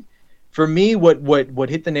me what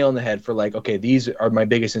hit the nail on the head for like, okay, these are my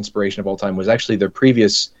biggest inspiration of all time was actually their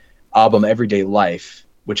previous album, Everyday Life,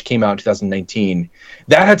 which came out in 2019.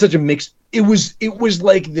 That had such a mix. It was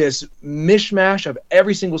like this mishmash of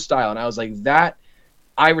every single style, and I was like, that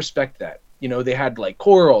I respect that. You know, they had like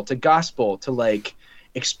choral to gospel to like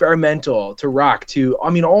experimental to rock to,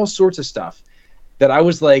 I mean, all sorts of stuff that I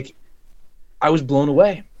was like, I was blown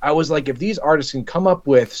away. I was like, if these artists can come up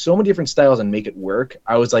with so many different styles and make it work,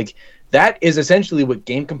 I was like, that is essentially what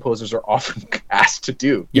game composers are often asked to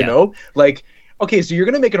do, you Yeah. know? Like, okay, so you're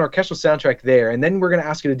going to make an orchestral soundtrack there, and then we're going to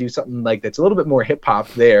ask you to do something like that's a little bit more hip hop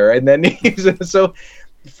there. And then, so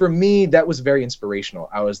for me, that was very inspirational.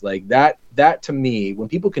 I was like, that to me, when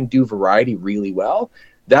people can do variety really well,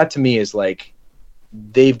 that to me is like,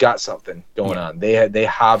 they've got something going on. They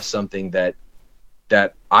have something that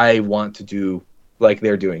I want to do like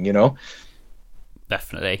they're doing, you know?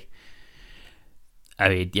 Definitely. I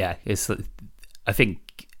mean, yeah, I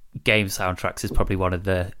think game soundtracks is probably one of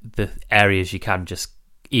the areas you can just,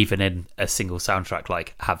 even in a single soundtrack,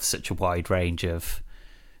 like have such a wide range of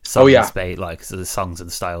songs, like so the songs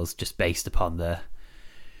and styles just based upon the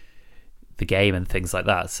game and things like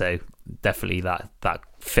that. So definitely that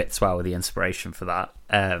fits well with the inspiration for that.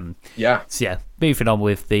 So yeah, moving on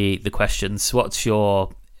with the questions. What's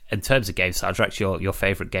in terms of game soundtracks, your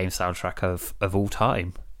favorite game soundtrack of all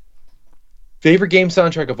time? Favorite game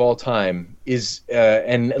soundtrack of all time is,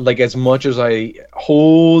 and like as much as I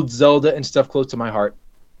hold Zelda and stuff close to my heart,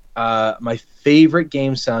 my favorite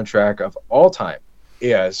game soundtrack of all time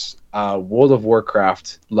is World of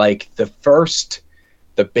Warcraft. Like the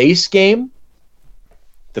base game,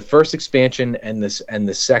 the first expansion, and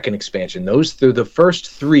the second expansion. Those through the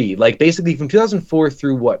first three, like basically from 2004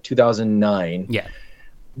 through 2009. Yeah,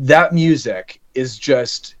 that music is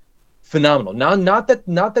just phenomenal. Now, not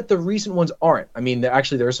that the recent ones aren't. I mean, there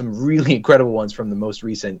are some really incredible ones from the most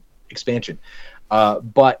recent expansion.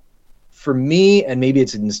 But for me, and maybe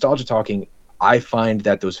it's nostalgia talking, I find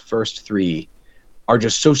that those first three are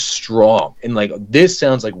just so strong. And like, this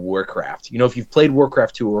sounds like Warcraft. You know, if you've played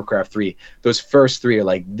Warcraft 2 or Warcraft 3, those first three are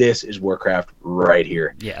like, this is Warcraft right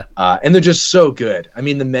here. Yeah. And they're just so good. I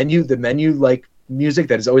mean, the menu like music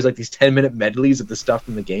that is always like these 10-minute medleys of the stuff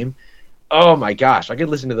in the game. Oh my gosh, I could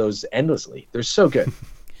listen to those endlessly. They're so good.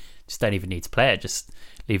 Just don't even need to play it. Just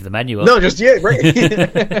leave the menu up. No,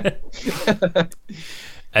 right.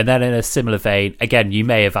 And then in a similar vein, again, you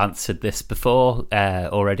may have answered this before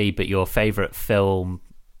already, but your favourite film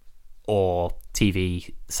or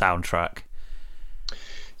TV soundtrack?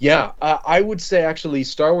 Yeah, I would say actually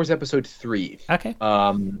Star Wars Episode 3. Okay.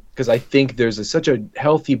 Because I think there's such a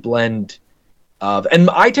healthy blend of, and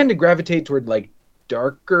I tend to gravitate toward like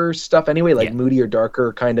darker stuff anyway, like moody or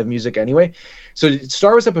darker kind of music anyway. So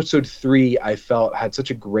Star Wars Episode 3, I felt had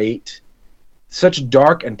such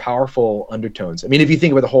dark and powerful undertones. I mean, if you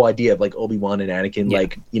think about the whole idea of like Obi-Wan and Anakin,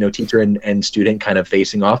 like, you know, teacher and student kind of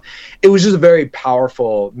facing off, it was just a very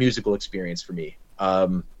powerful musical experience for me.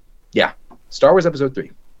 Star Wars Episode 3.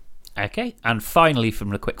 Okay, and finally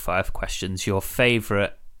from the quickfire questions, your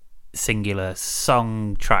favourite singular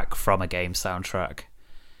song track from a game soundtrack?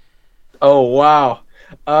 Oh, wow.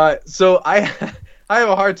 So I have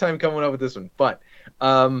a hard time coming up with this one, but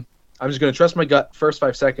I'm just going to trust my gut. First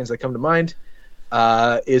 5 seconds that come to mind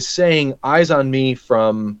is saying Eyes on Me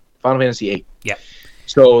from Final Fantasy VIII. Yeah.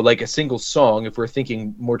 So like a single song, if we're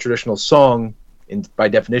thinking more traditional song by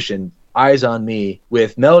definition, Eyes on Me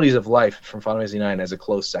with Melodies of Life from Final Fantasy IX as a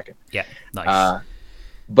close second. Yeah, nice.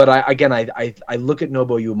 But I look at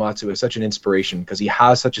Nobuo Uematsu as such an inspiration because he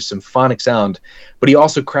has such a symphonic sound, but he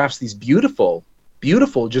also crafts these beautiful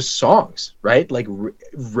just songs, right? Like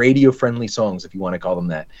radio-friendly songs, if you want to call them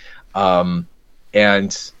that.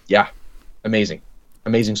 And yeah, amazing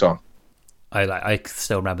song. I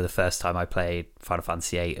still remember the first time I played Final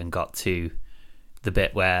Fantasy VIII and got to the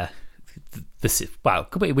bit where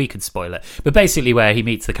we could spoil it, but basically where he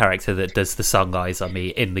meets the character that does the song Eyes on Me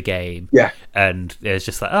in the game. Yeah. And it's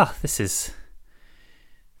just like, oh, this is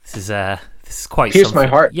quite pierced something.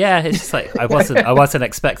 My heart. Yeah, it's just like I wasn't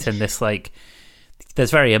expecting this. Like, there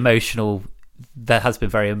has been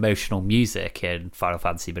very emotional music in Final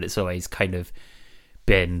Fantasy, but it's always kind of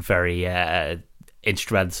been very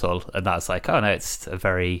instrumental, and that's like, oh no, it's a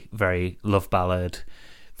very, very love ballad.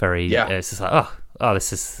 It's just like, oh,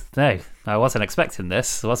 this is no. I wasn't expecting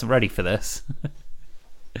this. I wasn't ready for this.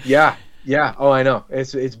 Yeah. Oh, I know.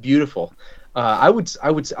 It's beautiful. I would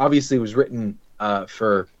obviously it was written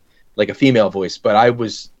for like a female voice, but I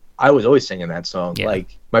was always singing that song. Yeah.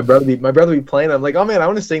 Like my brother be playing. I'm like, oh man, I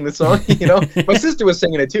want to sing this song. You know, my sister was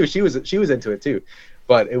singing it too. She was into it too.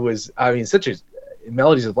 But it was, I mean, such a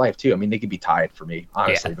Melodies of Life too. I mean, they could be tied for me.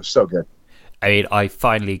 Honestly, they're so good. I mean, I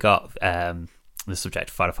finally got the subject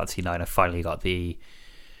of Final Fantasy IX. I finally got the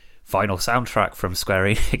final soundtrack from Square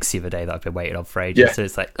Enix the other day that I've been waiting on for ages. Yeah. So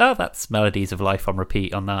it's like, oh, that's Melodies of Life on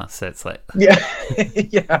repeat on that. So it's like,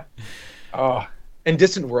 yeah. Oh, and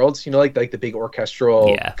Distant Worlds, you know, like the big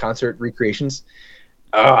orchestral concert recreations.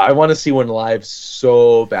 I want to see one live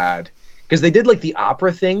so bad because they did like the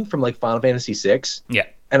opera thing from like Final Fantasy VI. Yeah.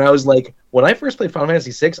 And I was like, when I first played Final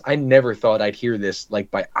Fantasy VI, I never thought I'd hear this like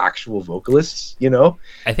by actual vocalists. You know,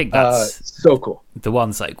 I think that's so cool. The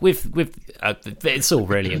ones like with it's all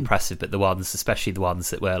really impressive, but the ones, especially the ones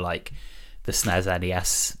that were like the SNES,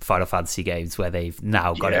 NES Final Fantasy games, where they've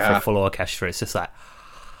now got it for a full orchestra. It's just like,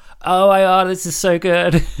 oh my god, this is so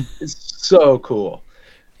good. It's so cool.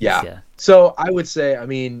 Yeah. So I would say, I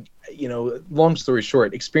mean, you know, long story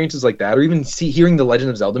short, experiences like that, or even hearing the Legend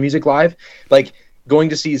of Zelda music live, like going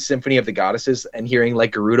to see Symphony of the Goddesses and hearing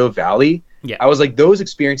like Gerudo Valley. Yeah. I was like, those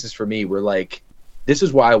experiences for me were like, this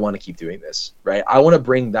is why I want to keep doing this, right? I want to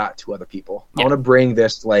bring that to other people. I want to bring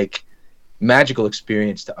this like magical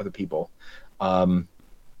experience to other people.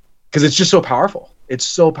 Because it's just so powerful. It's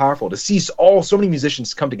so powerful to see so many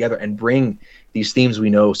musicians come together and bring these themes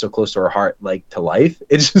we know so close to our heart, like, to life.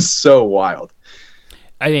 It's just so wild.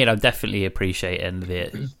 I mean, I'm definitely appreciating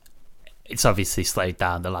that it's obviously slowed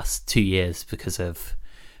down the last 2 years because of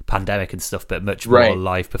pandemic and stuff, but much more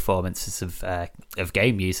live performances of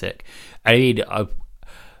game music. I mean,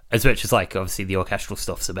 as much as like obviously the orchestral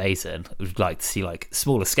stuff's amazing, I would like to see like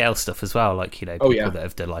smaller scale stuff as well, like, you know, people that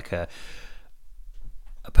have done like a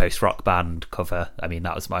post-rock band cover. I mean,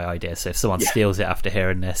 that was my idea, so if someone steals it after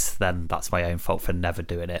hearing this, then that's my own fault for never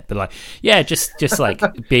doing it. But like, yeah, just like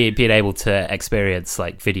being able to experience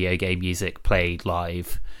like video game music played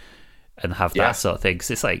live and have that sort of thing,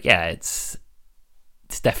 because it's like, yeah, it's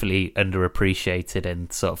definitely underappreciated in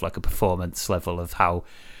sort of like a performance level of how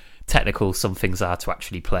technical some things are to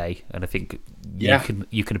actually play. And I think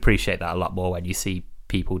you can appreciate that a lot more when you see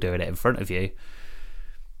people doing it in front of you.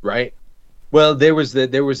 Right. Well, there was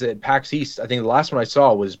at PAX East. I think the last one I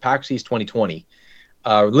saw was PAX East 2020,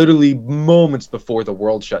 literally moments before the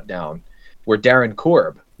world shut down, where Darren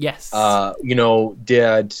Korb,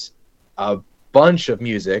 did a bunch of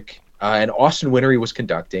music, and Austin Wintory was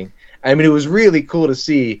conducting. I mean, it was really cool to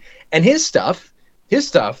see. And his stuff,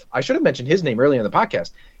 I should have mentioned his name earlier in the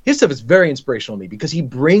podcast. His stuff is very inspirational to me because he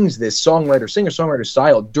brings this singer-songwriter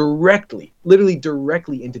style literally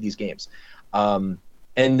directly into these games.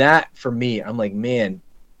 And that, for me, I'm like, man,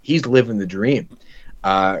 he's living the dream.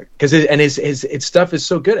 Because his stuff is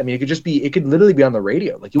so good. I mean, it could literally be on the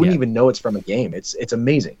radio. Like, you wouldn't even know it's from a game. It's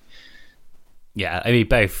amazing. Yeah, I mean,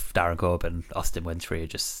 both Darren Korb and Austin Wintory are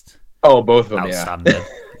just both of them, outstanding.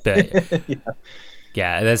 But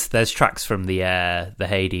there's tracks from the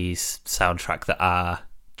Hades soundtrack that are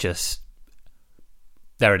just,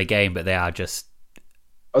 they're in a game, but they are just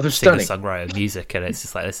they're stunning songwriter music, and it's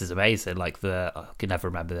just like, this is amazing. Like I can never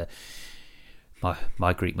remember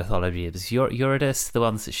my Greek mythology. It was Eurydice, the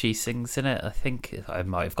ones that she sings in it. I think I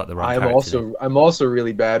might have got the wrong. I'm also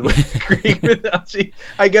really bad with Greek mythology.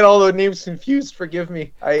 I get all the names confused. Forgive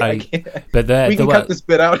me. I can't. But we can cut this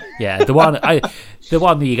bit out. Yeah, the one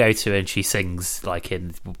that you go to and she sings like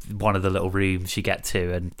in one of the little rooms you get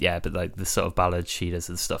to, and but like the sort of ballads she does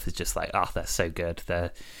and stuff is just like, they're so good.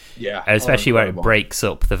 And especially where it breaks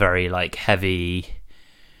up the very like heavy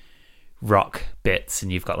rock bits,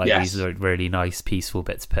 and you've got like these really nice peaceful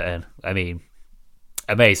bits put in. I mean,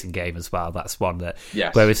 amazing game as well. That's one that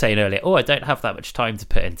where we were saying earlier, I don't have that much time to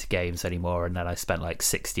put into games anymore, and then I spent like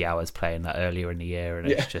 60 hours playing that earlier in the year,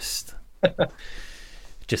 and it's just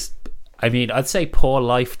I mean, I'd say poor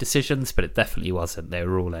life decisions, but it definitely wasn't. They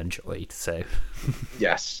were all enjoyed. So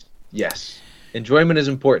yes enjoyment is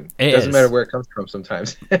important. It doesn't matter where it comes from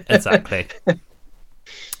sometimes. Exactly.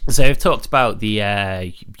 So I've talked about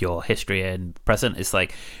your history and present. It's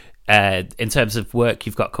like, in terms of work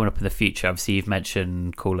you've got coming up in the future, obviously you've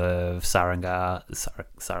mentioned Call of Sarangar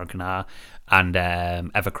and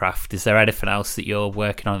Evercraft. Is there anything else that you're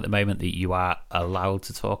working on at the moment that you are allowed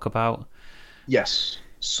to talk about? Yes.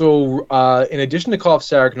 So in addition to Call of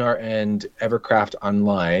Saragnar and Evercraft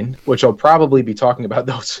Online, which I'll probably be talking about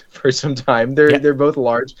those for some time, they're both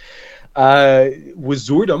large.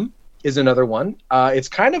 Wizurdum is another one. It's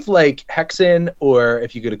kind of like Hexen, or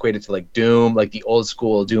if you could equate it to like Doom, like the old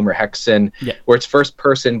school Doom or Hexen, where it's first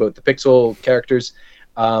person, but the pixel characters.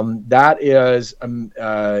 That is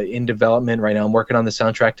in development right now. I'm working on the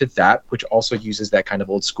soundtrack to that, which also uses that kind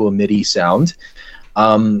of old school MIDI sound.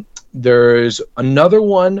 There's another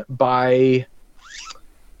one by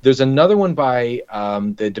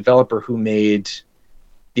the developer who made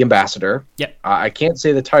The Ambassador. I can't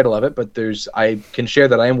say the title of it, but I can share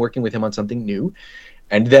that I am working with him on something new.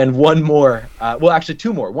 And then one more, actually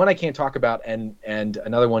two more. One I can't talk about, and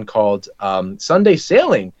another one called Sunday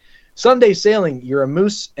Sailing. Sunday Sailing, you're a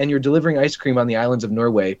moose and you're delivering ice cream on the islands of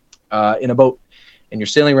Norway in a boat. And you're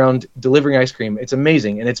sailing around delivering ice cream. It's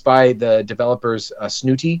amazing. And it's by the developers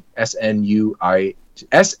Snooty, Snuti.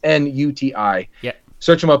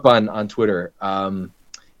 Search them up on Twitter.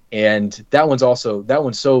 and that one's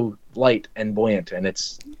so light and buoyant, and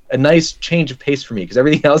it's a nice change of pace for me because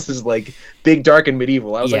everything else is like big, dark, and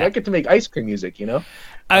medieval. I was like, I get to make ice cream music, you know.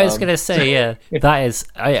 I was gonna say, yeah, that is.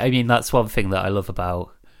 I mean, that's one thing that I love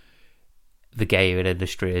about the gaming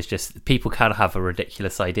industry is just people kind of have a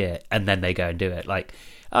ridiculous idea and then they go and do it. Like,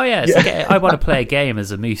 oh yeah, I want to play a game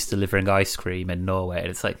as a moose delivering ice cream in Norway, and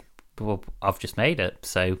it's like, well, I've just made it,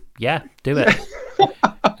 so yeah, do it.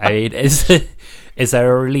 I mean, is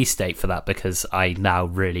there a release date for that? Because I now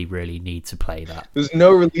really, really need to play that. There's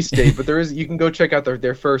no release date, but there is. You can go check out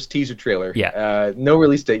their first teaser trailer. Yeah. No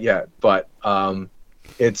release date yet, but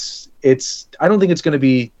it's. I don't think it's going to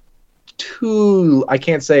be too. I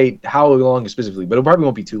can't say how long specifically, but it probably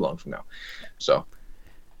won't be too long from now. So.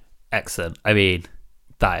 Excellent. I mean,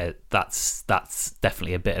 that's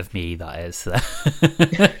definitely a bit of me. That is.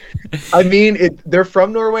 I mean, they're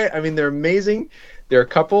from Norway. I mean, they're amazing. They're a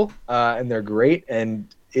couple, and they're great.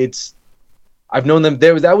 And I've known them.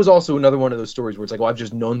 That was also another one of those stories where it's like, well, I've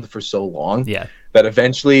just known them for so long, that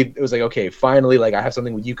eventually it was like, okay, finally, like I have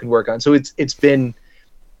something you can work on. So it's been,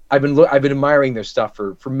 I've been admiring their stuff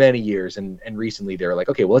for many years, and recently they're like,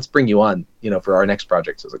 okay, well, let's bring you on, for our next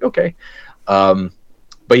project. So I was like, okay,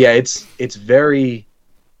 but yeah, it's very.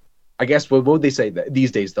 I guess what would they say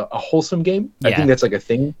these days? A wholesome game? Yeah. I think that's like a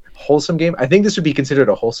thing. Wholesome game. I think this would be considered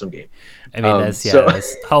a wholesome game. I mean, there's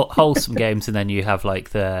wholesome games, and then you have like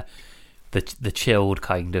the chilled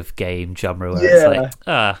kind of game genre where it's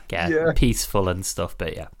like peaceful and stuff.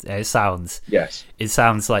 But yeah, it sounds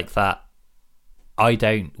like that. I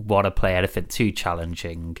don't want to play anything too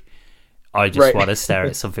challenging. I just want to stare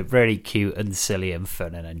at something really cute and silly and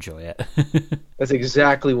fun and enjoy it. That's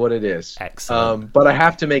exactly what it is. Excellent. But I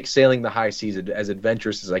have to make sailing the high seas as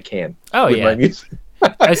adventurous as I can. Oh yeah. My music.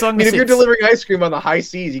 As long as if you're delivering ice cream on the high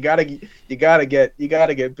seas, you gotta get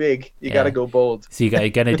big. You gotta go bold. So you're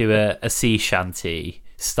gonna do a sea shanty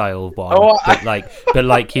style one. But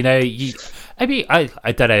like I mean, I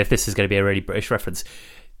don't know if this is gonna be a really British reference.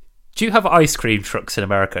 Do you have ice cream trucks in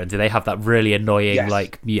America, and do they have that really annoying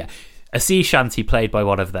a sea shanty played by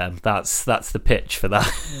one of them? That's the pitch for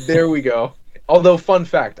that. There we go. Although, fun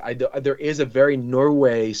fact, there is a very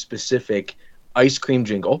Norway-specific ice cream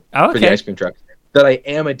jingle for the ice cream truck that I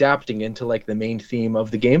am adapting into like the main theme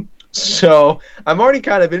of the game. So I'm already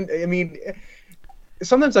kind of in. I mean,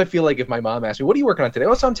 sometimes I feel like if my mom asks me, "What are you working on today?"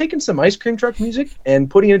 Oh, so I'm taking some ice cream truck music and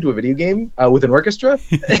putting it into a video game with an orchestra.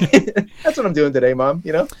 That's what I'm doing today, Mom.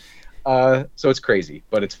 So it's crazy,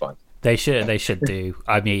 but it's fun. They should do.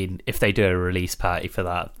 I mean, if they do a release party for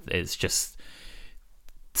that, it's just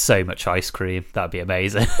so much ice cream. That'd be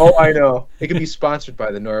amazing. Oh, I know. It could be sponsored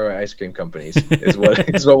by the Norway ice cream companies. Is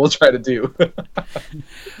what we'll try to do.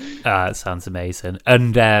 It sounds amazing.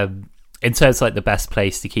 And in terms of like the best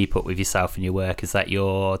place to keep up with yourself and your work, is that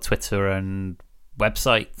your Twitter and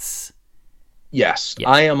websites? Yes,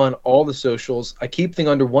 I am on all the socials. I keep things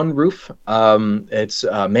under one roof. It's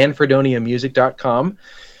manfredoniamusic.com.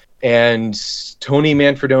 And Tony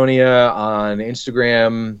Manfredonia on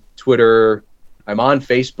Instagram, Twitter. I'm on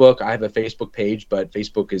Facebook. I have a Facebook page, but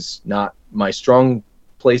Facebook is not my strong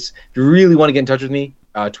place. If you really want to get in touch with me,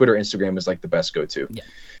 Twitter, Instagram is like the best go-to. Yeah.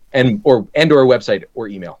 Or website or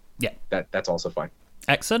email. Yeah. That's also fine.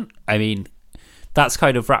 Excellent. I mean, that's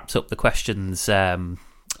kind of wrapped up the questions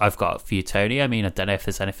I've got for you, Tony. I mean, I don't know if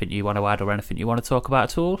there's anything you want to add or anything you want to talk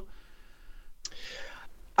about at all.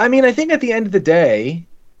 I mean, I think at the end of the day,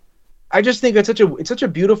 I just think it's such a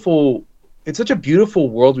beautiful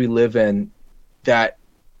world we live in, that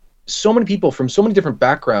so many people from so many different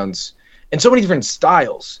backgrounds and so many different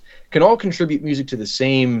styles can all contribute music to the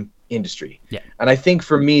same industry. Yeah. And I think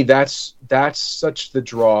for me, that's such the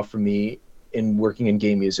draw for me in working in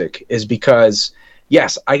game music, is because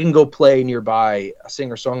yes, I can go play nearby a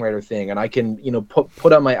singer-songwriter thing, and I can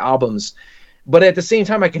put out my albums, but at the same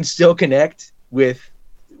time I can still connect with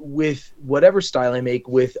whatever style I make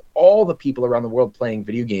with all the people around the world playing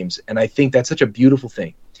video games. And I think that's such a beautiful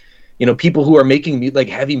thing. People who are making like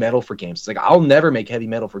heavy metal for games. It's like, I'll never make heavy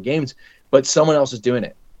metal for games, but someone else is doing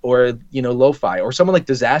it. Or, lo-fi, or someone like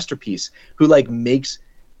Disaster Piece who like makes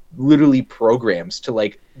literally programs to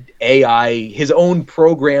like AI, his own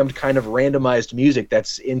programmed kind of randomized music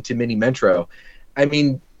that's into Mini Metro. I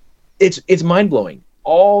mean, it's mind-blowing.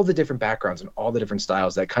 All the different backgrounds and all the different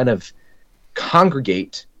styles that kind of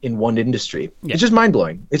congregate in one industry. Yeah. It's just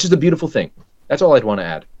mind-blowing. It's just a beautiful thing. That's all I'd want to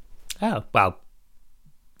add. Oh, well,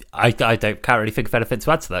 I can't really think of anything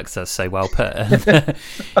to add to that because that's so well put.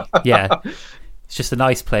 Yeah, it's just a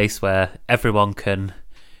nice place where everyone can,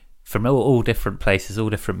 from all different places, all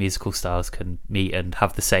different musical styles, can meet and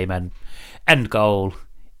have the same end goal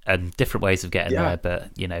and different ways of getting Yeah. there, but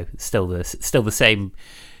you know, still the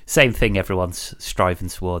same thing everyone's striving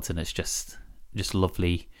towards, and it's just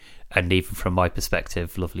lovely. And even from my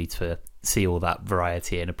perspective, lovely to see all that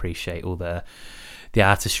variety and appreciate all the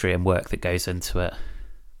artistry and work that goes into it.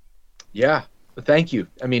 Yeah. Thank you.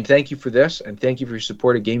 I mean, thank you for this, and thank you for your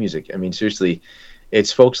support of game music. I mean, seriously,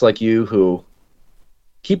 it's folks like you who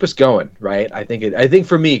keep us going, right? I think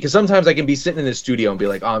for me, because sometimes I can be sitting in the studio and be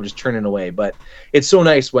like, oh, I'm just turning away. But it's so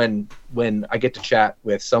nice when I get to chat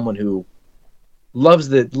with someone who loves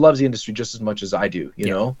the industry just as much as I do. You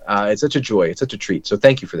know, it's such a joy, it's such a treat. So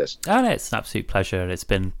thank you for this. Oh, no, it's an absolute pleasure, and it's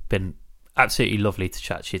been absolutely lovely to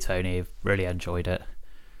chat to you, Tony. I've really enjoyed it.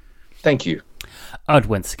 Thank you. I'd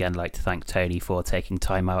once again like to thank Tony for taking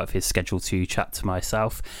time out of his schedule to chat to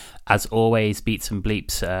myself. As always, Beats and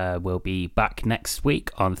Bleeps will be back next week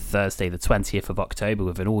on Thursday the 20th of October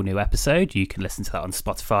with an all-new episode. You can listen to that on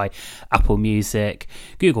Spotify, Apple Music,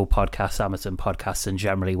 Google Podcasts, Amazon Podcasts, and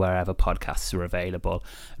generally wherever podcasts are available.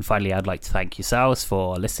 And finally, I'd like to thank yourselves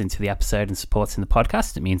for listening to the episode and supporting the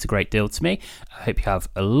podcast. It means a great deal to me. I hope you have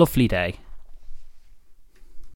a lovely day.